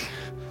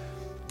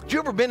 Have you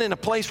ever been in a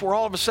place where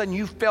all of a sudden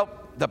you felt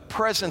the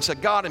presence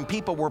of God and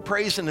people were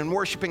praising and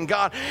worshiping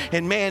God,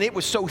 and man, it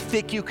was so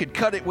thick you could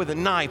cut it with a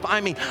knife? I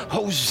mean,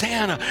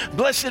 Hosanna,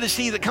 blessed is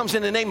he that comes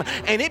in the name.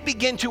 And it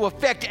began to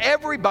affect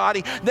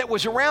everybody that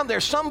was around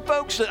there. Some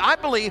folks that I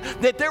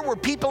believe that there were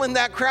people in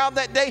that crowd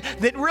that day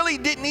that really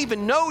didn't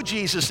even know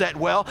Jesus that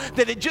well,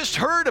 that had just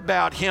heard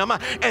about him,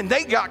 and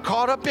they got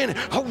caught up in it.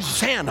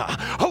 Hosanna,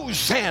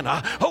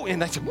 Hosanna, oh,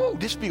 and they said, whoa,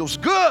 this feels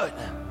good.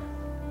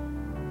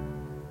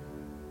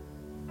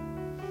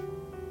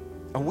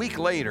 A week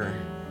later,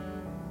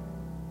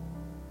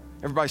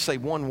 everybody say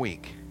 1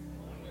 week.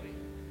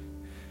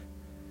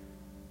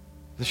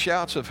 The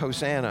shouts of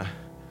Hosanna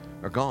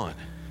are gone.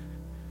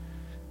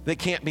 They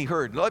can't be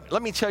heard.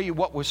 Let me tell you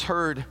what was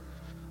heard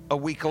a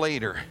week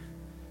later.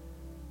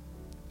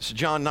 It's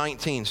John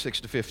 19,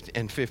 6 to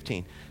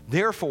 15.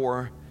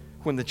 Therefore,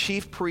 when the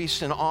chief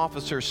priests and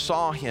officers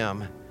saw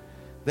him,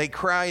 they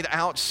cried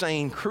out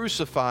saying,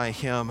 crucify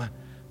him,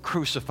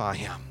 crucify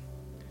him.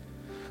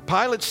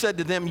 Pilate said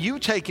to them, you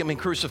take him and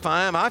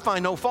crucify him. I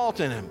find no fault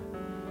in him.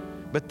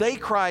 But they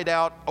cried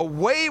out,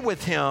 away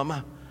with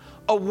him,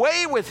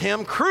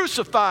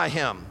 crucify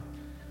him.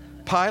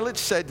 Pilate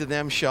said to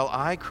them, shall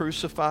I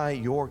crucify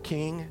your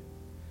king?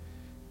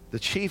 The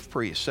chief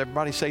priests,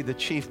 everybody say the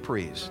chief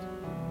priest.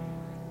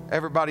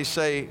 Everybody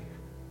say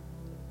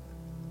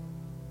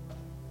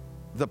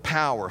the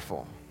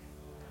powerful.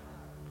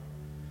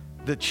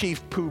 The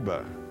chief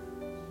poobah.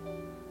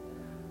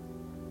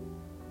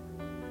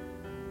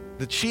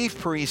 The chief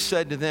priest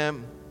said to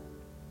them,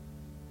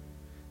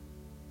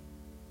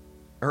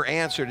 or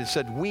answered and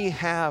said, we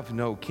have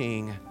no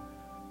king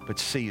but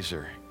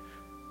Caesar.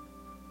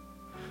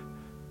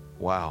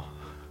 Wow.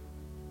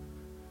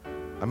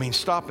 I mean,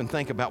 stop and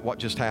think about what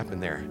just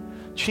happened there.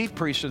 Chief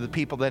priests are the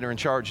people that are in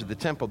charge of the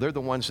temple. They're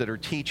the ones that are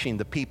teaching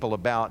the people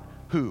about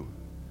who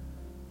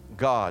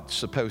God's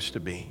supposed to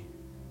be.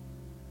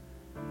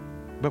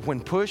 But when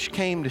push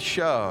came to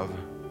shove,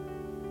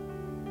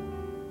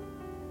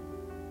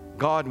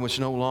 God was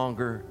no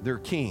longer their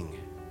king.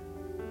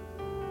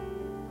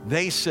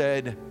 They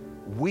said,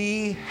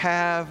 we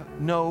have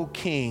no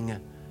king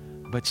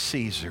but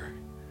Caesar.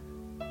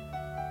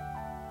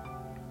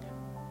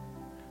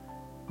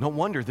 No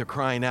wonder they're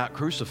crying out,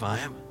 crucify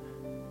him.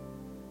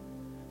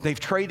 They've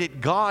traded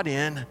God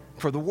in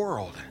for the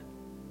world.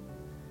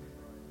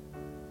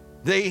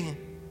 They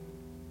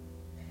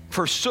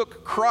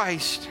forsook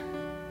Christ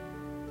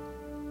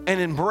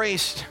and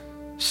embraced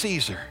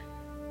Caesar.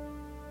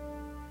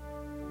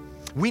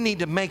 We need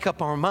to make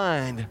up our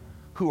mind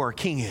who our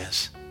king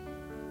is.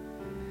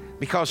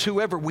 Because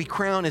whoever we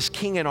crown as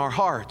king in our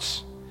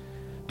hearts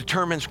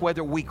determines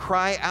whether we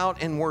cry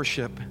out in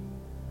worship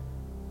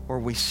or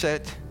we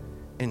sit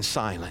in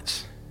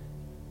silence.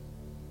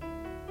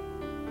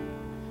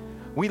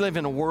 We live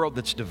in a world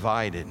that's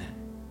divided.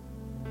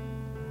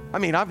 I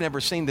mean, I've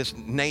never seen this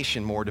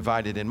nation more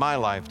divided in my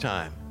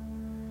lifetime.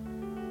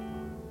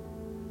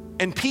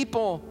 And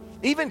people,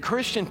 even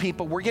Christian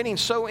people, we're getting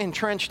so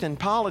entrenched in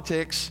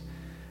politics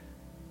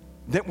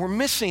that we're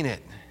missing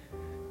it.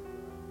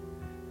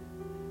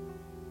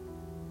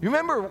 You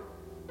remember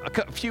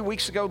a few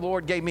weeks ago, the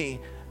Lord gave me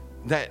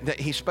that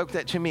He spoke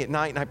that to me at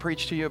night, and I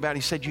preached to you about it.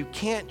 He said, you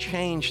can't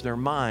change their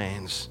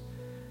minds.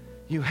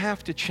 You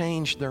have to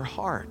change their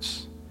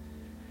hearts.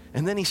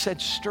 And then He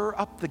said, stir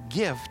up the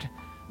gift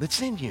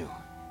that's in you.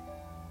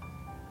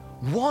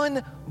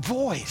 One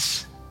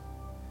voice.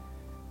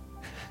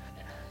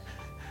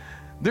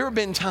 There have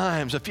been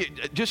times,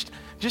 just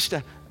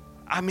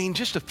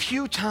a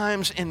few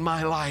times in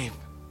my life.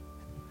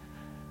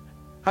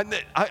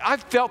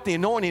 I've felt the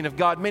anointing of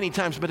God many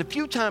times, but a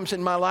few times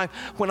in my life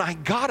when I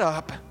got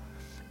up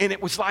and it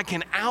was like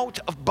an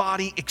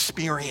out-of-body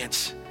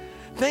experience.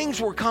 Things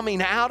were coming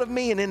out of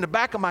me, and in the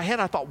back of my head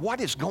I thought, what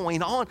is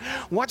going on?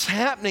 What's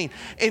happening?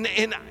 And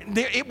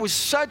it was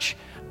such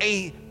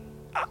a,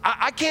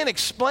 I can't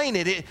explain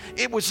it.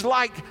 It was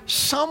like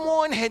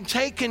someone had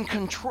taken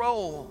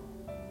control.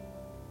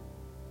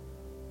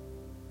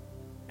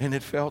 And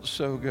it felt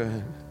so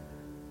good.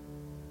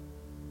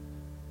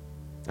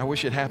 I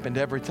wish it happened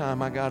every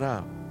time I got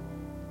up.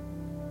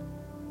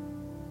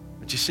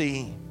 But you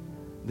see,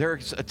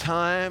 there's a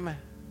time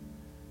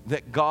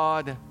that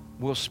God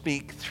will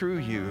speak through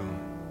you,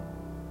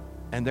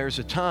 and there's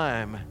a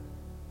time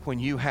when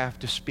you have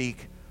to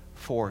speak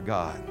for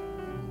God.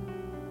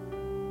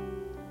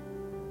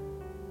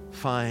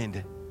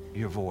 Find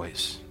your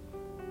voice.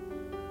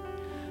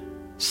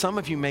 Some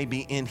of you may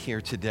be in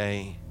here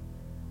today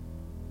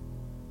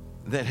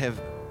that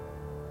have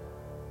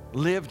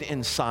lived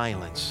in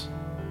silence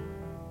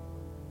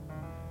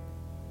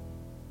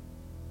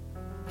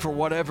for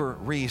whatever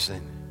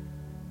reason.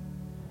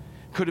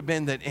 Could have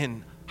been that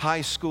in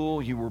high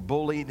school you were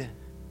bullied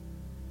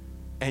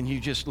and you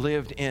just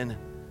lived in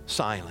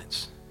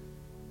silence.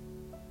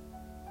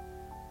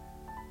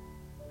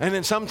 And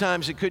then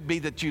sometimes it could be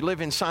that you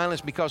live in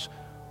silence because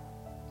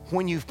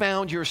when you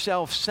found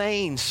yourself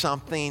saying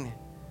something,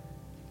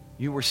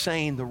 you were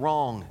saying the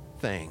wrong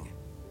thing.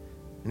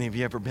 Any of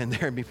you ever been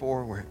there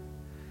before where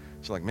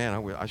it's like, man,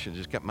 I should have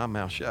just kept my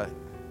mouth shut?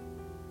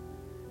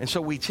 And so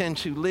we tend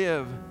to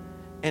live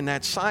in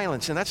that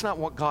silence, and that's not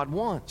what God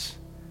wants.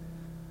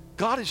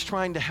 God is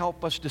trying to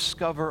help us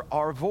discover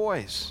our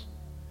voice.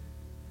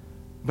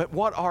 But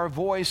what our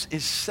voice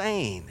is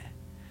saying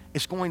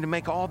is going to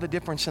make all the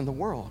difference in the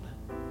world.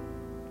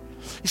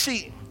 You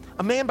see,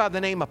 a man by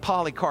the name of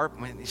Polycarp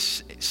in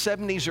his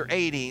 70s or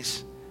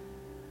 80s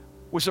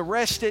was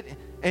arrested,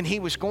 and he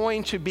was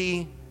going to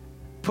be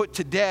put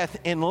to death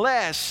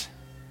unless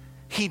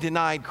he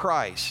denied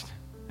Christ.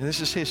 And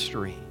this is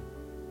history.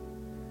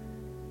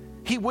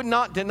 He would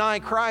not deny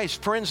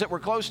Christ. Friends that were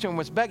close to him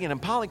was begging him,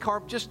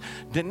 Polycarp, just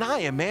deny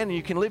him, man, and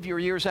you can live your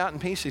years out in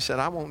peace. He said,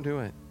 I won't do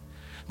it.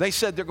 They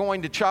said, they're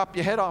going to chop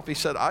your head off. He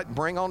said,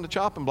 bring on the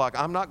chopping block.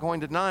 I'm not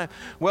going to deny him.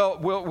 Well,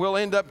 we'll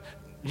end up,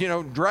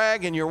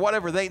 dragging you or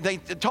whatever. They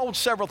told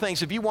several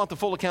things. If you want the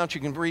full account,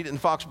 you can read it in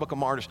the Fox Book of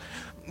Martyrs.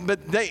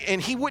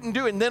 And he wouldn't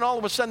do it. And then all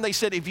of a sudden they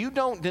said, if you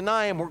don't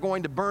deny him, we're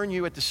going to burn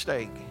you at the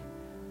stake.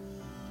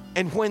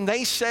 And when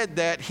they said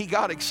that, he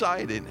got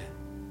excited.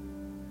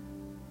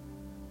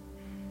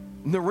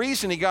 And the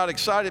reason he got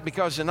excited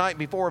because the night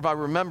before, if I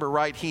remember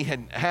right, he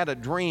had a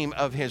dream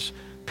of his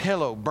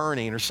pillow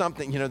burning or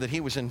something, that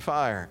he was in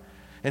fire.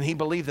 And he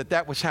believed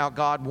that was how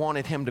God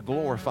wanted him to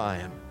glorify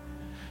him.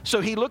 So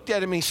he looked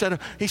at him and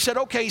he said,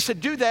 okay, he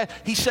said, do that.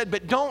 He said,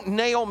 but don't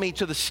nail me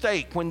to the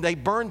stake. When they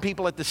burned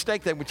people at the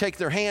stake, they would take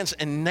their hands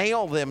and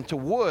nail them to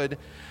wood,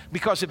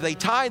 because if they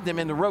tied them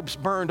and the ropes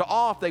burned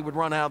off, they would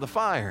run out of the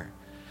fire.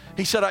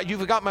 He said,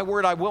 you've got my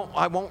word, I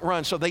won't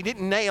run. So they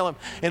didn't nail him.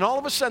 And all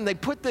of a sudden, they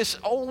put this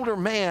older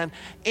man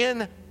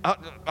in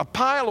a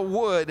pile of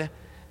wood,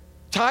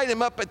 tied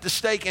him up at the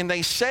stake, and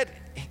they set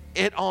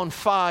it on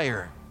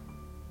fire.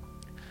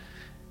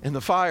 And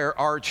the fire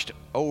arched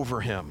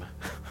over him.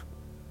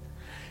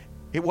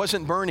 It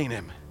wasn't burning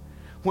him.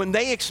 When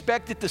they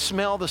expected to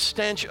smell the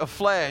stench of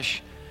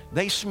flesh,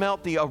 they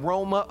smelt the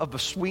aroma of a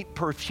sweet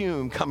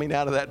perfume coming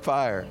out of that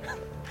fire.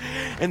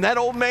 And that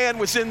old man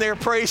was in there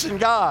praising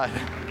God.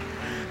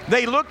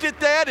 They looked at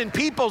that, and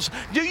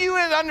do you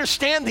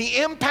understand the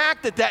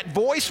impact that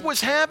voice was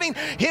having?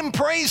 Him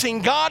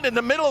praising God in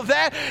the middle of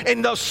that,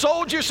 and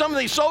some of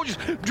these soldiers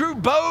drew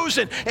bows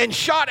and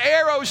shot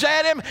arrows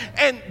at him,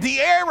 and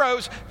the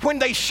arrows, when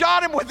they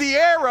shot him with the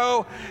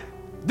arrow,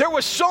 there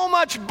was so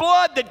much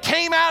blood that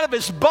came out of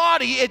his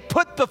body, it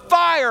put the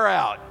fire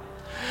out.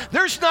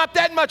 There's not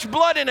that much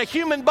blood in a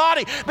human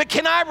body, but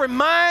can I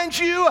remind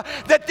you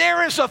that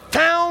there is a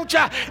fount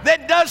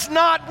that does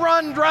not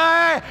run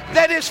dry,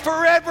 that is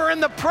forever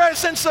in the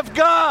presence of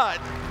God.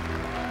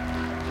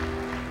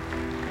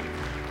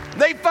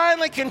 They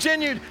finally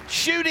continued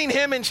shooting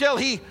him until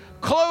he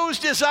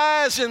closed his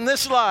eyes in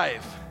this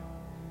life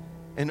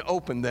and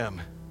opened them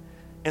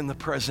in the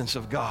presence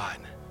of God.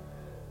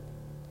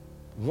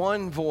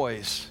 One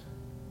voice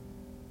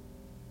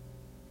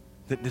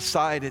that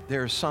decided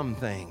there are some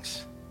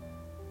things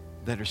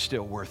that are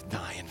still worth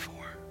dying for.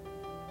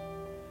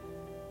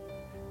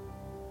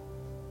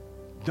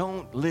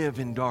 Don't live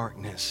in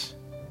darkness.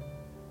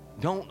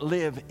 Don't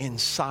live in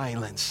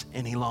silence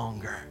any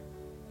longer.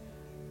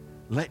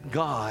 Let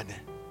God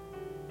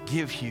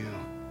give you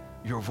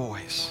your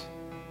voice.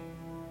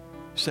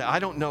 Say, I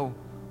don't know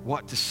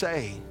what to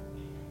say.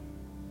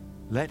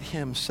 Let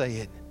Him say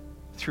it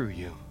through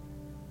you.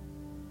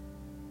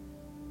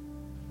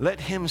 Let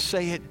Him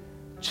say it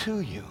to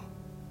you.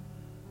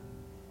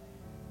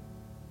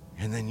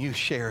 And then you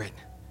share it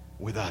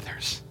with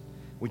others.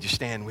 Would you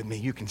stand with me?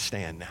 You can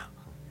stand now.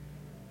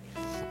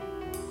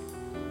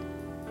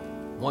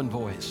 One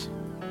voice.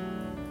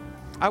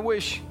 I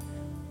wish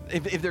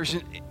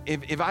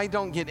if I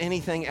don't get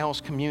anything else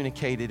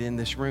communicated in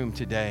this room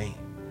today,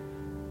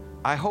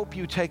 I hope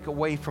you take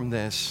away from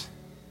this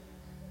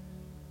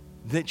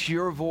that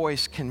your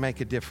voice can make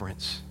a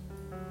difference.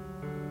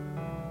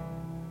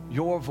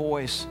 Your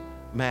voice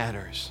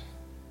matters.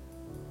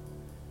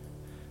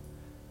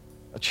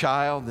 A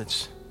child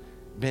that's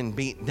been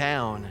beat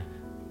down,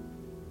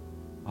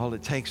 all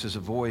it takes is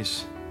a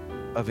voice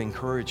of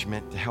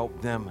encouragement to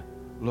help them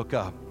look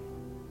up.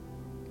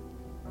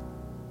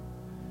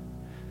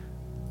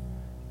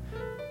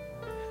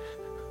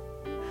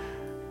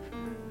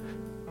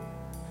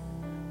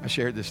 I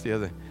shared this the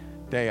other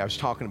day. I was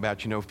talking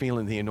about,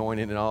 feeling the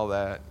anointing and all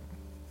that.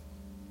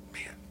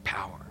 Man,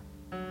 power.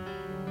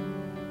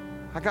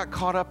 I got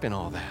caught up in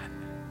all that.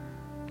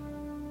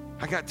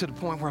 I got to the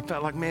point where I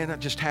felt like, man, that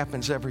just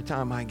happens every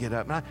time I get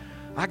up. And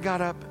I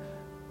got up,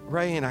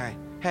 Ray, and I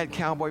had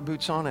cowboy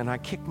boots on, and I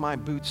kicked my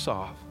boots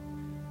off.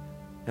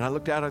 And I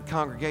looked out at the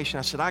congregation.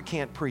 I said, I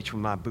can't preach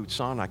with my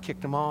boots on. I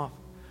kicked them off.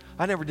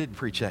 I never did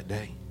preach that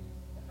day.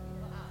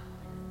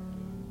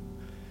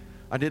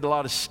 I did a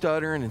lot of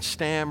stuttering and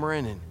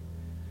stammering,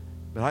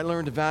 but I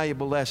learned a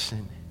valuable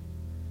lesson.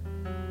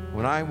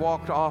 When I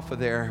walked off of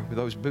there with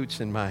those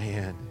boots in my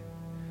hand,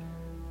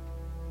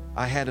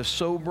 I had a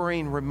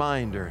sobering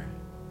reminder.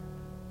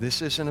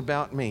 This isn't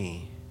about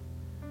me.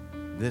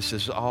 This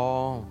is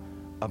all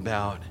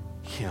about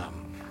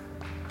Him.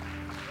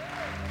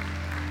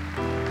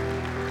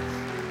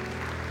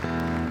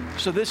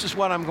 So this is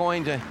what I'm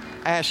going to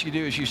ask you to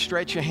do as you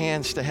stretch your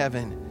hands to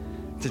heaven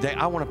today.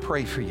 I want to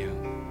pray for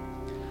you.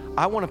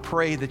 I want to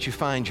pray that you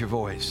find your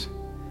voice.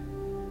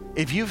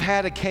 If you've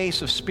had a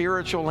case of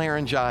spiritual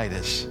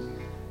laryngitis,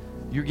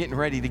 you're getting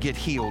ready to get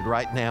healed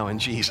right now in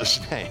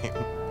Jesus' name.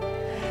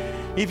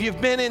 If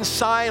you've been in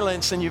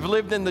silence and you've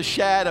lived in the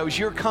shadows,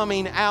 you're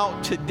coming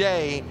out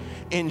today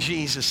in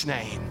Jesus'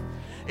 name.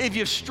 If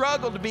you've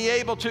struggled to be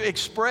able to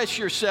express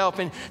yourself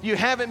and you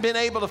haven't been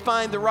able to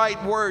find the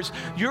right words,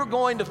 you're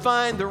going to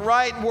find the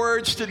right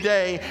words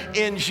today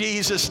in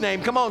Jesus'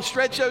 name. Come on,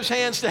 stretch those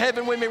hands to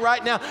heaven with me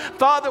right now.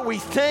 Father, we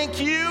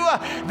thank you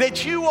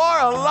that you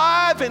are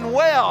alive and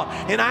well.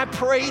 And I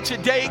pray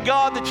today,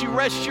 God, that you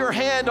rest your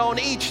hand on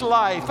each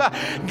life.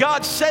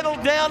 God, settle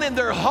down in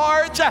their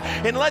hearts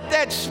and let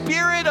that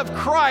Spirit of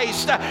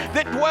Christ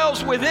that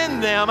dwells within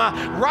them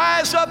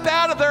rise up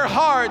out of their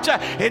hearts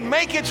and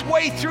make its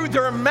way through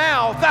their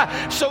mouth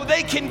so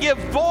they can give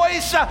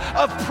voice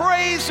of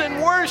praise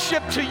and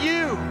worship to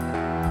you.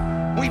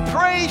 We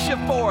praise you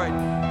for it.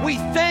 We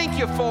thank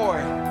you for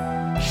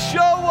it.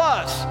 Show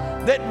us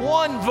that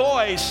one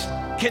voice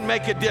can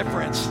make a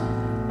difference.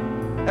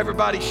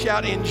 Everybody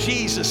shout in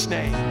Jesus'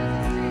 name.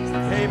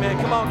 Amen.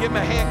 Come on, give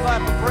them a hand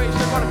clap of praise.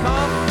 They're going to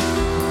come.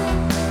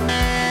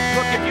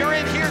 Look, if you're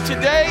in here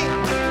today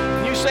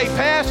and you say,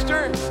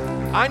 Pastor,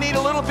 I need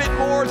a little bit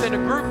more than a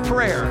group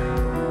prayer,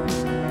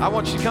 I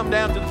want you to come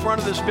down to the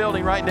front of this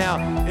building right now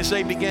as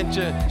they begin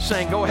to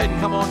sing. Go ahead and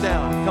come on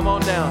down. Come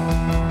on down.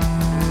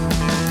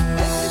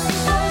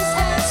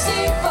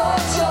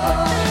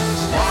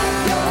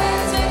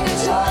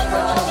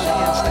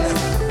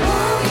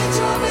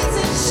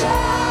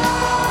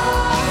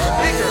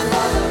 Bigger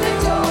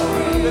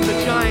than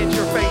the giants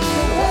you're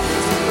facing.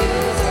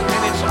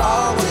 And it's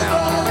all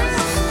about you.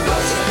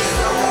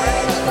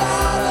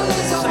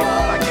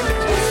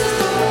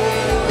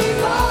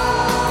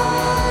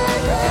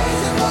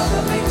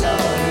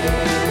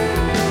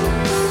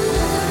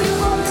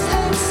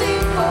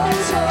 Sing for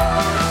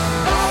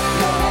joy.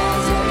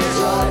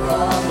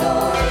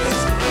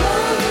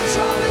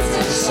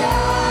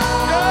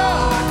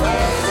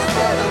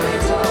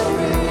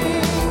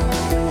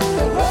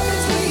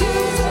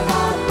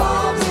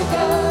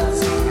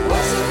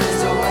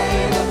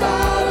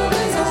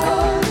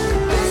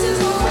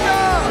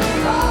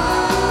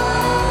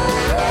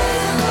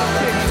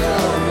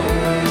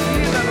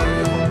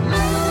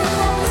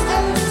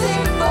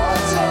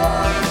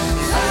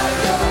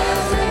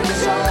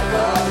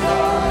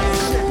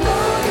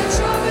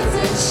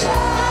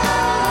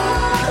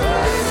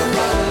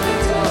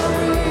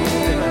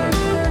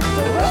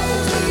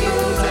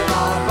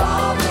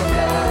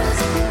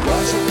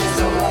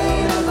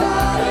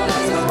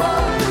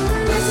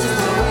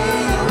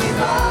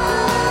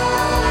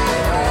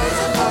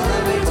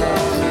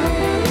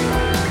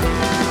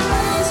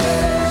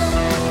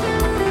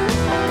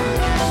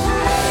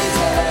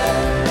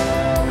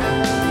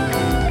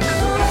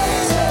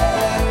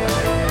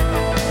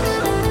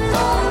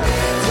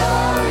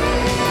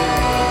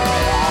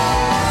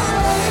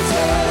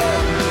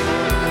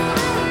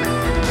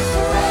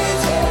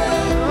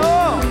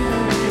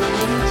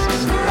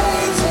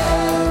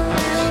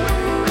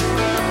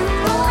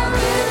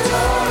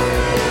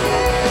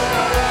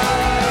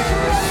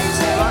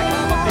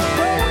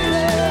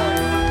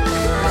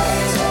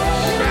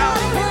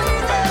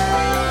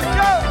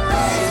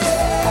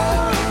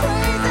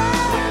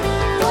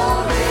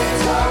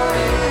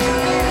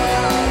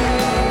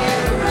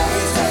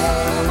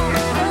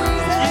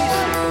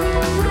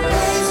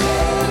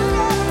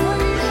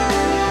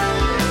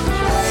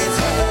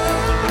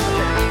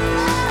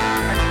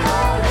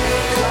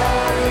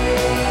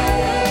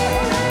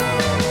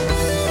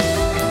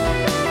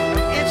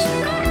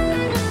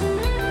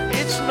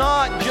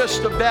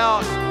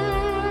 about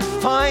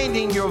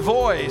finding your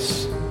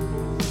voice.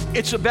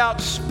 It's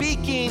about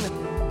speaking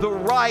the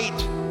right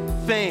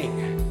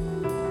thing.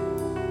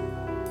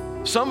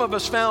 Some of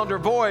us found our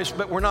voice,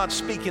 but we're not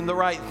speaking the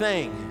right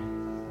thing.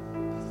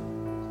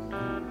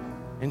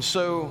 And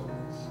so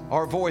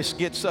our voice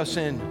gets us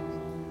in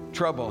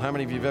trouble. How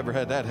many of you have ever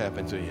had that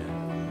happen to you?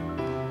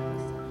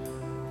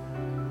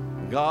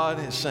 God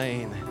is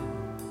saying,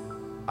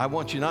 I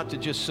want you not to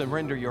just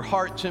surrender your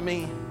heart to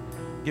me.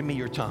 Give me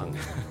your tongue.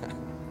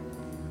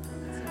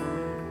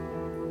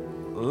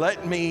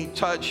 Let me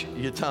touch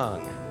your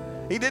tongue.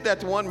 He did that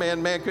to one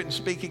man. Man couldn't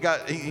speak.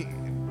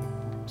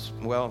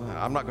 Well,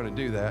 I'm not going to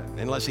do that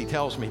unless he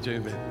tells me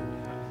to. But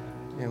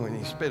when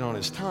he spit on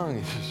his tongue,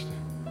 it's just.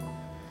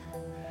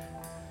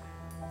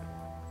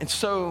 And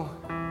so,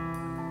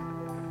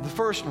 the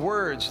first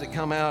words that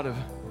come out of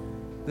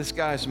this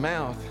guy's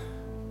mouth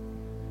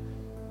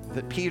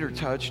that Peter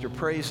touched are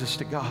praises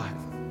to God.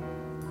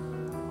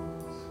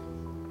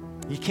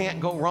 You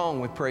can't go wrong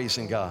with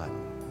praising God.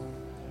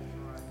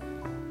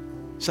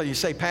 So you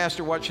say,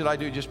 Pastor, what should I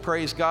do? Just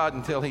praise God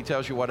until he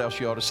tells you what else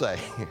you ought to say.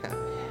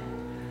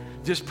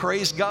 Just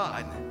praise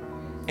God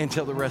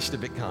until the rest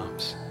of it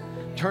comes.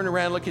 Turn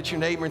around, look at your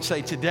neighbor and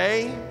say,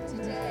 today,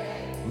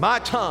 my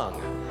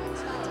tongue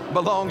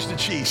belongs to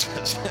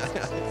Jesus.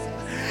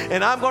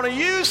 And I'm going to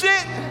use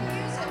it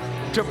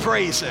to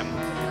praise him.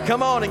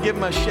 Come on and give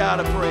him a shout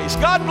of praise.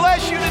 God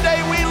bless you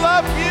today. We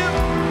love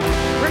you.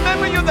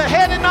 Remember, you're the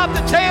head and not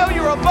the tail.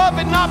 You're above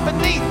and not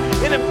beneath.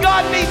 And if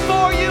God be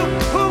for you,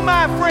 who,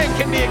 my friend,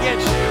 can be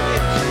against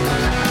you?